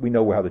us. We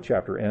know how the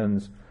chapter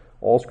ends.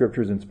 All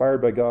Scripture is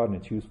inspired by God, and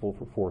it's useful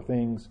for 4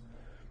 things.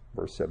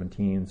 Verse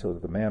 17, so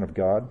that the man of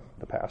God,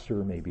 the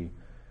pastor, may be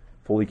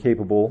fully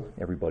capable.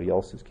 Everybody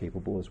else is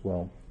capable as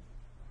well.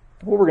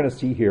 What we're going to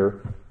see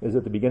here is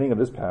at the beginning of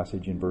this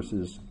passage in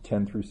verses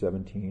 10 through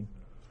 17,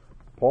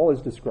 Paul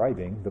is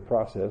describing the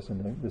process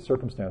and the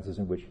circumstances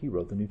in which he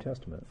wrote the New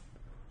Testament,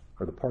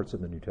 or the parts of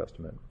the New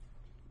Testament.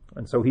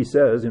 And so he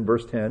says in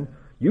verse 10,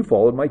 you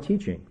followed my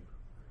teaching.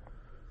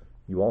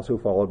 You also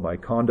followed my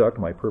conduct,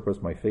 my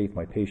purpose, my faith,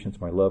 my patience,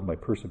 my love, my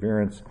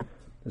perseverance,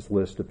 this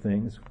list of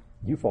things.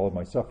 You followed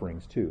my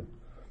sufferings too.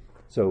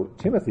 So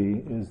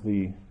Timothy is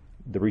the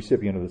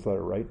recipient of this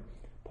letter, right?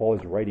 Paul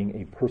is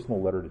writing a personal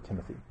letter to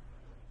Timothy.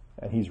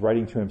 And he's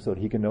writing to him so that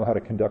he can know how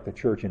to conduct the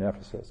church in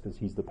Ephesus, because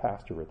he's the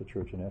pastor at the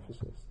church in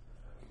Ephesus.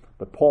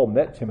 But Paul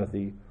met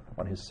Timothy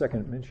on his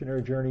second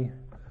missionary journey,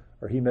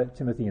 or he met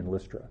Timothy in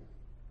Lystra.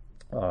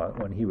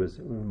 When he was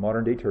in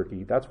modern-day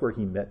Turkey, that's where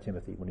he met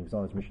Timothy, when he was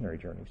on his missionary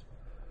journeys.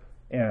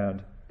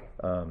 And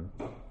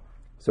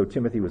so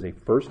Timothy was a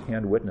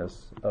first-hand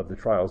witness of the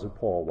trials of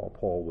Paul while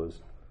Paul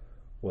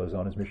was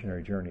on his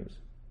missionary journeys.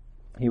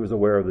 He was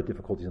aware of the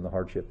difficulties and the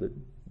hardship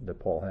that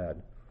Paul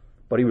had.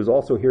 But he was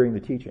also hearing the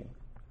teaching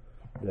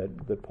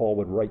that Paul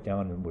would write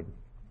down and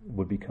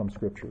would become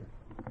Scripture.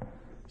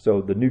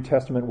 So the New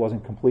Testament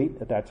wasn't complete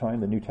at that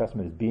time. The New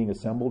Testament is being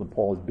assembled, and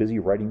Paul is busy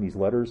writing these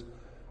letters.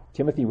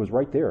 Timothy was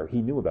right there.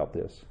 He knew about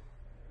this.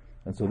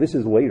 And so this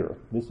is later.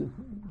 2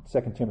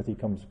 Timothy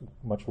comes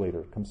much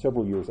later, comes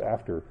several years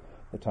after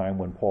the time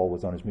when Paul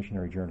was on his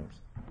missionary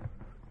journeys.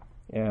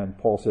 And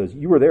Paul says,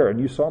 you were there and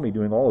you saw me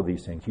doing all of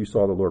these things. You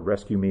saw the Lord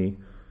rescue me.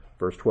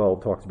 Verse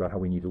 12 talks about how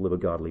we need to live a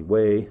godly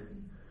way.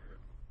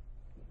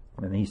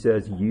 And he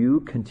says,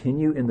 you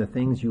continue in the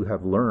things you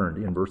have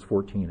learned in verse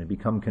 14 and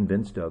become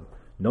convinced of,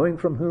 knowing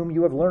from whom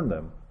you have learned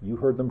them. You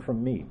heard them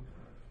from me.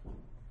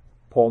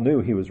 Paul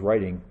knew he was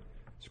writing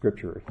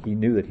Scripture. He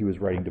knew that he was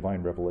writing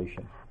divine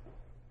revelation.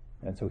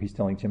 And so he's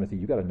telling Timothy,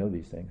 you got to know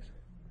these things.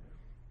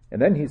 And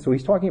then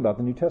he's talking about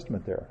the New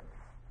Testament there.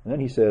 And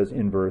then he says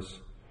in verse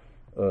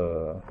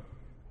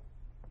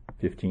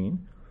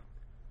 15,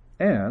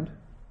 and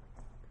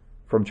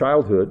from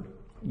childhood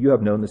you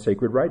have known the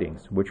sacred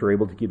writings, which are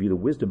able to give you the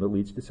wisdom that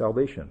leads to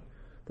salvation.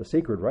 The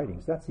sacred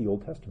writings, that's the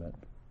Old Testament.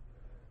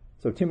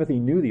 So Timothy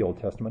knew the Old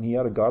Testament. He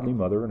had a godly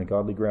mother and a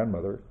godly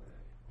grandmother.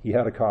 He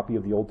had a copy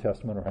of the Old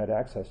Testament or had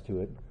access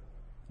to it,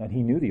 and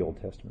he knew the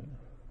Old Testament.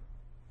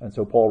 And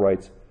so Paul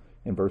writes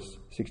in verse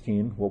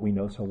 16 what we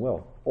know so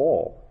well.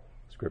 All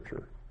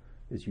Scripture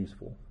is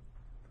useful.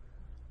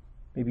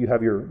 Maybe you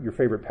have your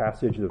favorite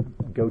passage, a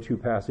go-to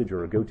passage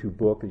or a go-to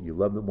book, that you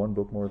love the one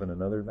book more than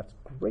another. That's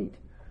great.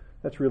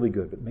 That's really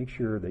good. But make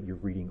sure that you're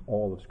reading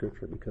all of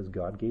Scripture because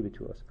God gave it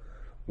to us.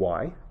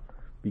 Why?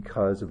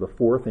 Because of the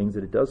 4 things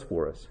that it does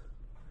for us.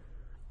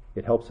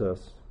 It helps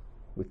us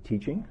with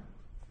teaching,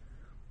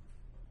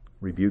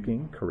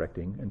 rebuking,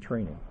 correcting, and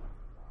training.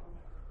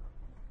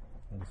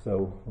 And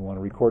so we want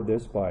to record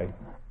this by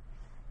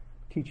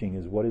teaching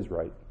is what is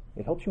right.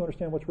 It helps you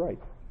understand what's right.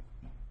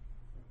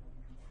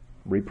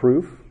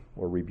 Reproof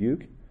or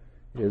rebuke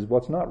is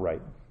what's not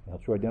right. It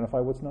helps you identify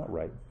what's not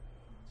right.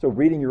 So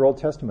reading your Old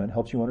Testament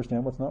helps you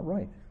understand what's not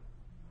right.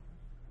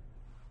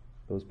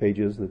 Those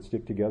pages that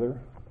stick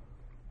together,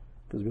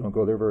 because we don't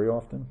go there very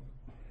often.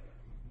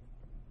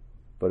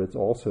 But it's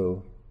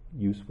also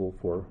useful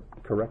for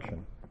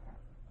correction.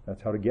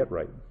 That's how to get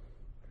right.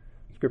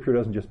 Scripture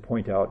doesn't just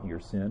point out your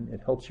sin. It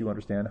helps you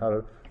understand how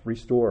to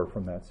restore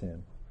from that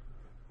sin.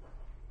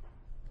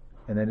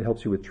 And then it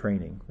helps you with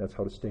training. That's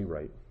how to stay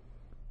right.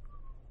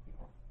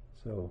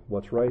 So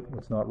what's right,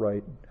 what's not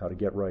right, how to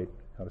get right,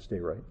 how to stay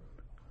right.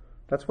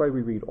 That's why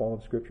we read all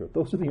of Scripture.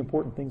 Those are the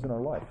important things in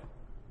our life.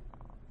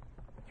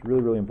 It's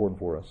really, really important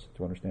for us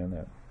to understand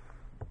that.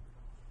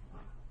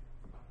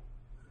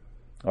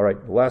 All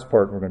right, the last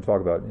part we're going to talk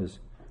about is,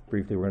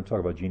 briefly, we're going to talk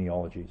about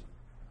genealogies.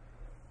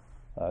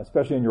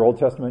 Especially in your Old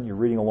Testament, you're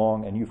reading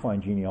along and you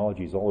find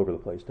genealogies all over the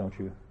place, don't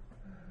you?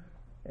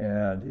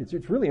 And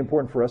it's really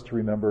important for us to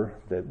remember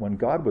that when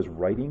God was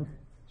writing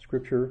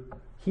Scripture,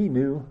 He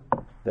knew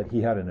that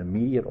He had an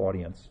immediate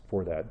audience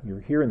for that.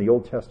 You're here in the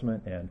Old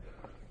Testament and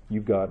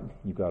you've got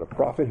a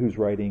prophet who's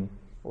writing,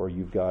 or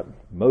you've got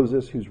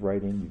Moses who's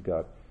writing, you've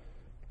got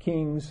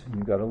kings,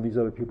 you've got all these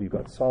other people, you've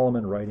got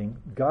Solomon writing.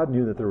 God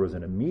knew that there was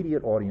an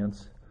immediate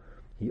audience.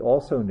 He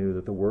also knew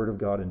that the Word of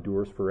God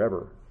endures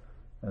forever.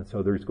 And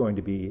so there's going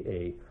to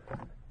be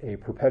a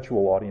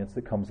perpetual audience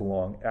that comes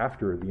along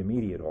after the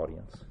immediate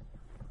audience.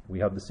 We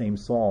have the same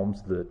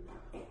Psalms that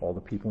all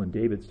the people in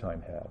David's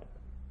time had.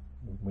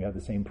 We have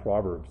the same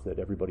Proverbs that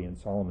everybody in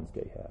Solomon's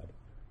day had.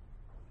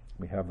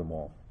 We have them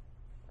all.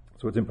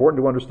 So it's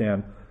important to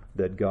understand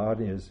that God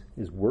is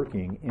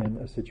working in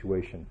a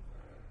situation.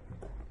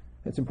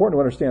 It's important to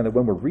understand that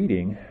when we're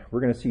reading, we're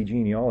going to see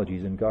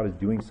genealogies, and God is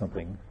doing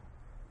something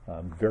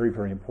very,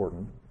 very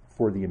important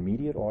for the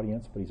immediate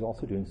audience, but He's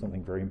also doing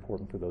something very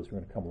important for those who are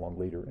going to come along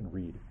later and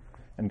read.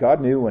 And God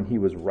knew when He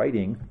was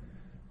writing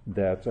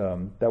that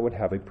that would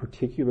have a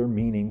particular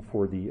meaning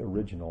for the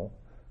original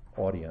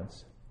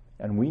audience.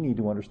 And we need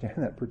to understand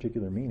that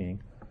particular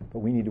meaning, but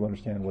we need to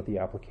understand what the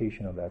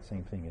application of that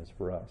same thing is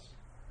for us.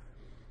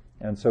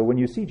 And so when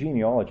you see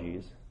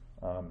genealogies,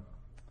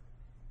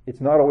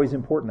 it's not always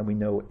important that we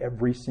know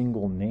every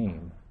single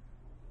name.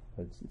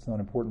 It's not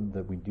important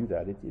that we do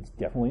that. It's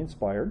definitely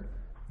inspired.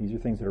 These are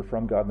things that are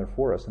from God and they're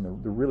for us, and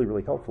they're really,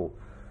 really helpful.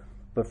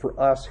 But for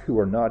us who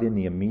are not in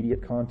the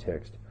immediate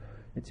context,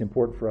 it's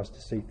important for us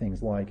to say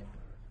things like,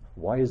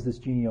 why is this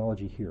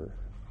genealogy here?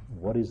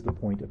 What is the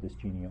point of this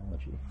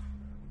genealogy?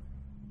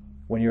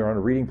 When you're on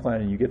a reading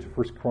plan and you get to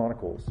 1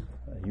 Chronicles,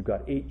 you've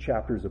got 8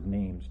 chapters of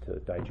names to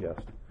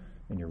digest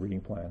in your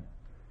reading plan.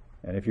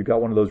 And if you've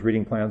got one of those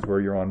reading plans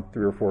where you're on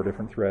 3 or 4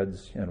 different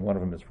threads, and one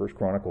of them is 1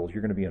 Chronicles,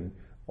 you're going to be in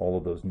all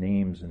of those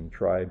names and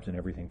tribes and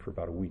everything for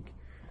about a week.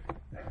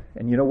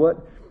 And you know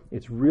what?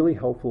 It's really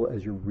helpful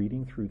as you're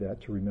reading through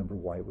that to remember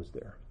why it was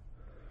there.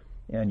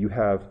 And you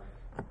have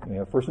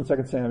 1st and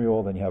 2nd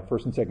Samuel, then you have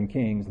 1st and 2nd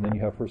Kings, and then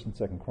you have 1st and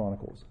 2nd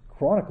Chronicles.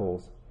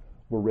 Chronicles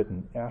were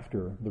written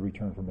after the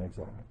return from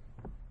exile.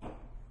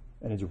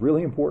 And it's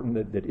really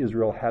important that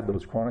Israel had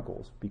those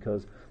chronicles,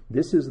 because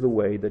this is the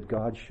way that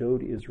God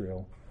showed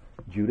Israel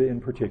Judah in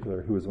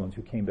particular, who was the ones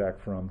who came back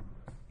from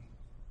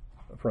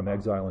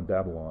exile in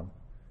Babylon,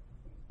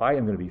 I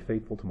am going to be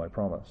faithful to my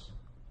promise.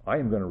 I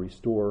am going to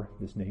restore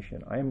this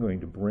nation. I am going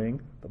to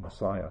bring the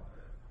Messiah.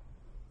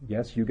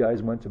 Yes, you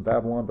guys went to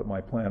Babylon, but my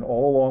plan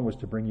all along was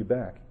to bring you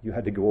back. You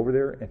had to go over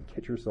there and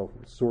get yourself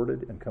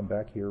sorted and come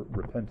back here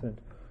repentant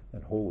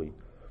and holy.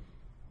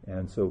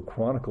 And so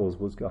Chronicles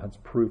was God's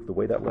proof. The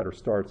way that letter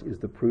starts is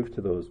the proof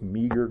to those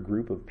meager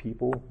group of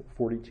people,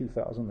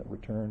 42,000 that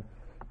returned,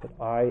 that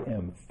I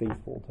am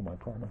faithful to my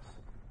promise.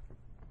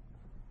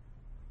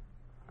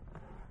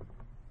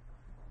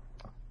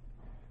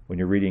 When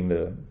you're reading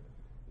the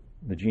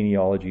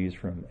genealogies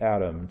from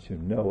Adam to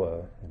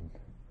Noah, and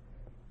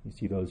you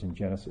see those in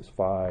Genesis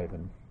 5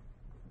 and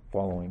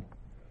following,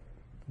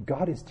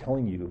 God is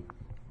telling you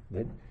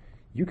that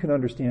you can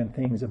understand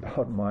things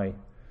about my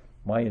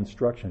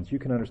instructions. You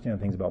can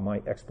understand things about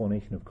my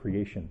explanation of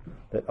creation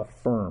that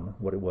affirm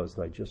what it was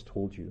that I just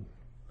told you.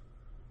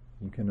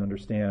 You can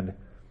understand,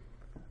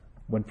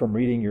 when from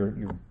reading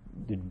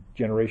the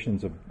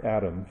generations of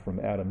Adam, from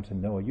Adam to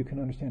Noah, you can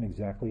understand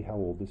exactly how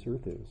old this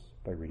earth is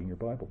by reading your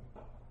Bible.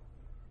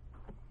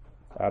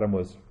 Adam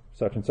was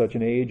such and such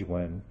an age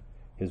when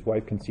his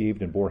wife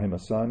conceived and bore him a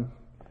son,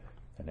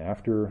 and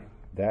after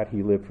that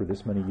he lived for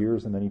this many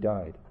years, and then he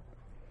died.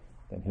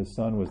 Then his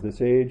son was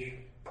this age,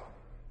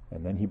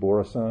 and then he bore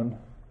a son,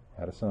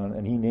 had a son,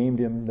 and he named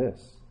him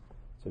this.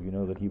 So you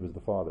know that he was the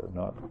father,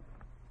 not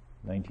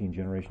 19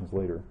 generations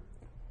later.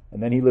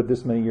 And then he lived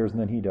this many years, and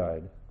then he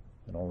died,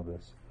 and all of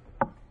this.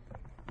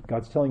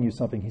 God's telling you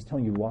something. He's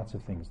telling you lots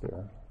of things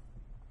there.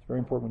 It's very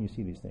important when you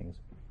see these things.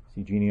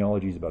 See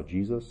genealogies about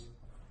Jesus.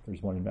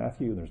 There's one in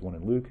Matthew, and there's one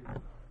in Luke.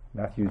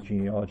 Matthew's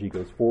genealogy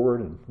goes forward,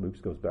 and Luke's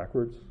goes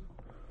backwards.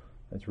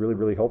 It's really,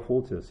 really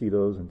helpful to see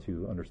those and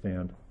to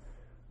understand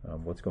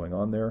what's going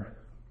on there.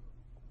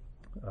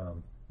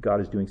 God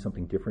is doing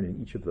something different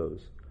in each of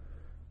those.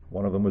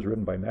 One of them was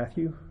written by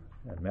Matthew,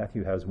 and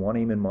Matthew has one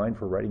aim in mind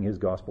for writing his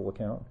gospel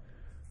account,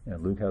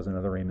 and Luke has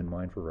another aim in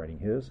mind for writing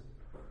his.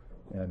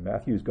 And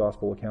Matthew's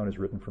gospel account is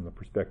written from the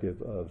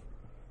perspective of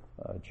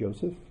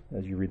Joseph.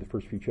 As you read the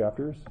first few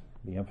chapters,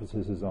 the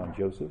emphasis is on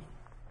Joseph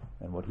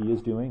and what he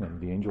is doing, and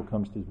the angel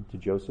comes to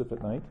Joseph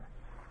at night.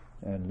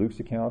 And Luke's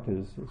account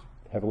is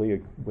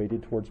heavily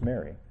weighted towards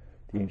Mary.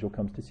 The angel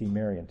comes to see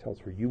Mary and tells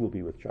her, "You will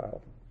be with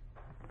child."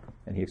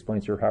 And he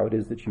explains to her how it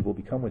is that she will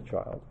become with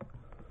child.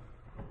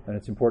 And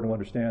it's important to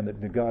understand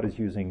that God is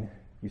using,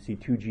 you see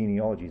two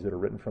genealogies that are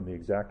written from the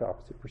exact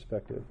opposite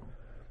perspective.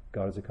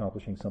 God is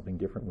accomplishing something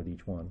different with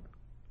each one.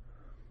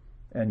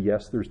 And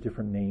yes, there's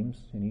different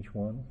names in each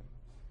one.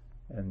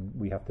 And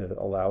we have to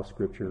allow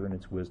Scripture and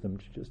its wisdom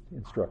to just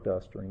instruct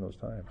us during those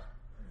times.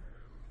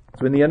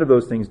 So in the end of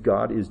those things,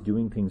 God is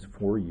doing things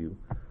for you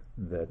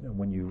that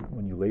when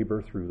you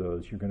labor through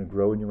those, you're going to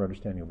grow in your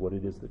understanding of what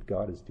it is that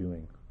God is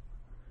doing.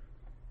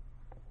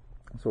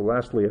 So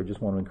lastly, I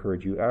just want to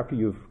encourage you, after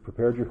you've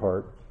prepared your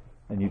heart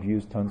and you've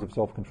used tons of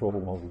self-control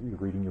while you're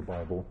reading your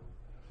Bible,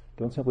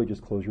 don't simply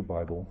just close your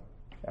Bible.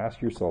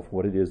 Ask yourself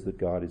what it is that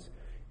God is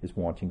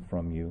wanting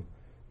from you.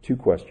 2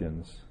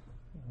 questions,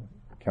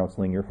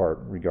 counseling your heart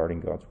regarding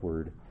God's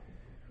Word.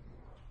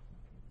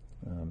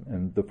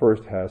 And the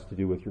first has to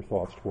do with your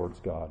thoughts towards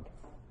God.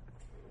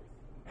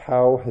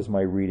 How has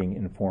my reading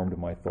informed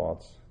my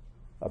thoughts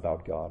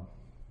about God?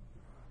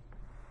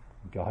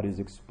 God is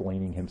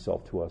explaining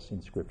himself to us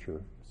in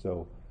Scripture.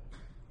 So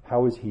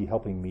how is he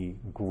helping me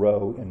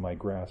grow in my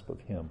grasp of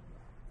him?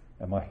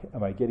 Am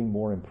I getting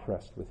more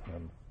impressed with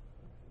him?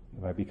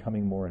 Am I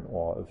becoming more in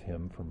awe of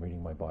him from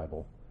reading my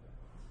Bible?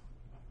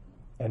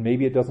 And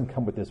maybe it doesn't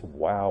come with this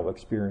wow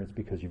experience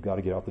because you've got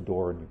to get out the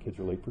door and your kids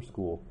are late for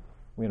school.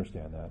 We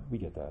understand that. We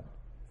get that.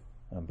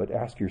 But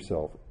ask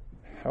yourself,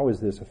 how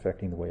is this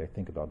affecting the way I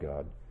think about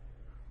God?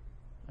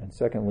 And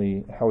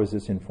secondly, how is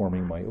this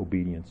informing my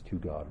obedience to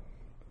God?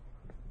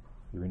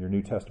 You're in your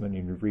New Testament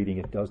and you're reading.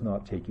 It does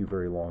not take you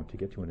very long to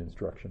get to an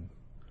instruction.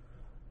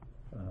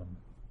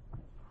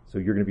 So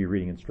you're going to be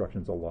reading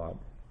instructions a lot.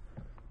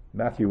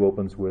 Matthew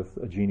opens with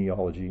a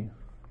genealogy,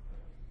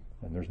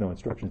 and there's no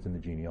instructions in the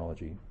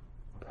genealogy.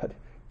 But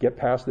get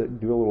past it and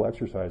do a little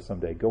exercise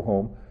someday. Go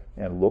home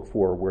and look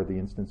for where the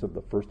instance of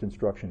the first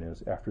instruction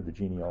is after the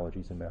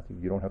genealogies in Matthew.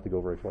 You don't have to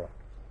go very far.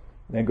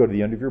 And then go to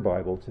the end of your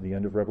Bible, to the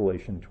end of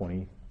Revelation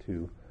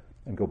 22,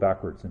 and go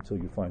backwards until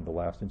you find the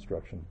last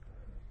instruction.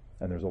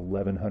 And there's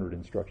 1,100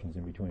 instructions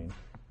in between.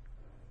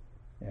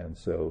 And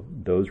so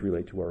those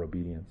relate to our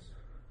obedience.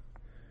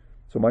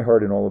 So my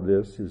heart in all of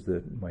this is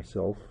that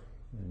myself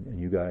and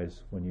you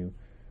guys, when you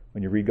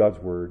read God's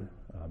Word,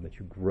 that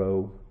you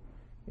grow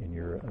in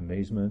your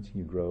amazement,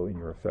 you grow in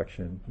your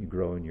affection, you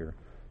grow in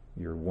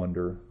your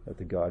wonder at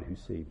the God who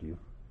saved you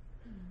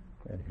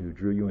and who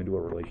drew you into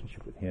a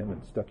relationship with him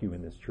and stuck you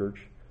in this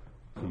church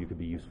so you could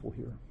be useful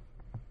here.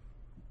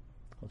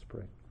 Let's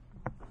pray.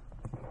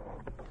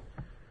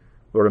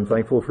 Lord, I'm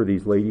thankful for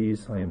these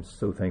ladies. I am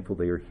so thankful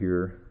they are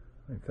here.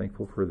 I'm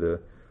thankful for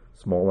the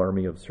small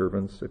army of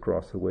servants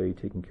across the way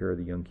taking care of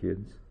the young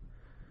kids.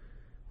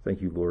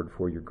 Thank you, Lord,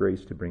 for your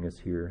grace to bring us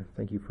here.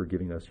 Thank you for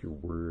giving us your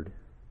word.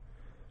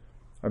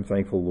 I'm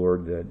thankful,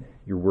 Lord, that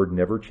your word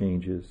never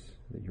changes,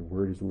 that your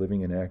word is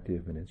living and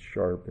active, and it's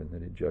sharp, and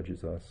that it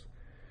judges us,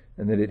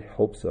 and that it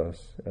helps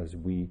us as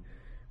we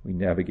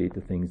navigate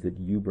the things that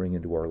you bring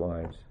into our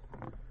lives.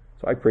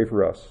 So I pray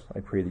for us. I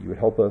pray that you would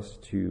help us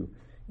to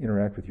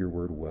interact with your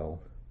word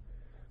well.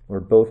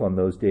 Lord, both on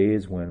those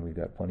days when we've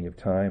got plenty of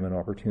time and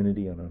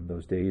opportunity, and on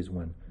those days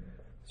when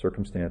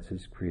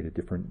circumstances create a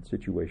different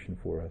situation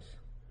for us.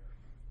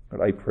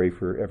 But I pray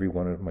for every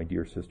one of my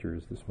dear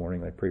sisters this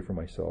morning. I pray for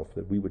myself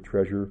that we would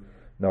treasure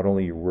not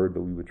only your word,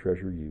 but we would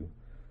treasure you.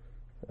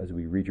 As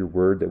we read your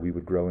word, that we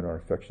would grow in our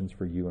affections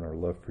for you and our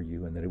love for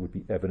you, and that it would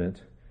be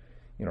evident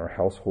in our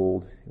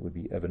household, it would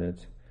be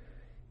evident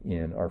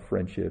in our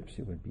friendships,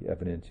 it would be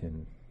evident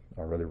in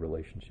our other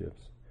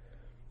relationships.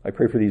 I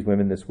pray for these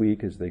women this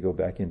week as they go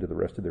back into the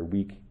rest of their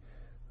week,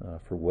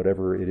 for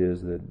whatever it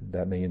is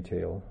that may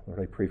entail. Lord,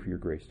 I pray for your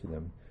grace to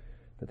them,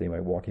 that they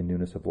might walk in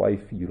newness of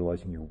life,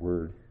 utilizing your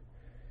word.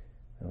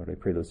 Lord, I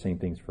pray those same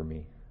things for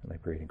me, and I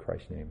pray it in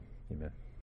Christ's name. Amen.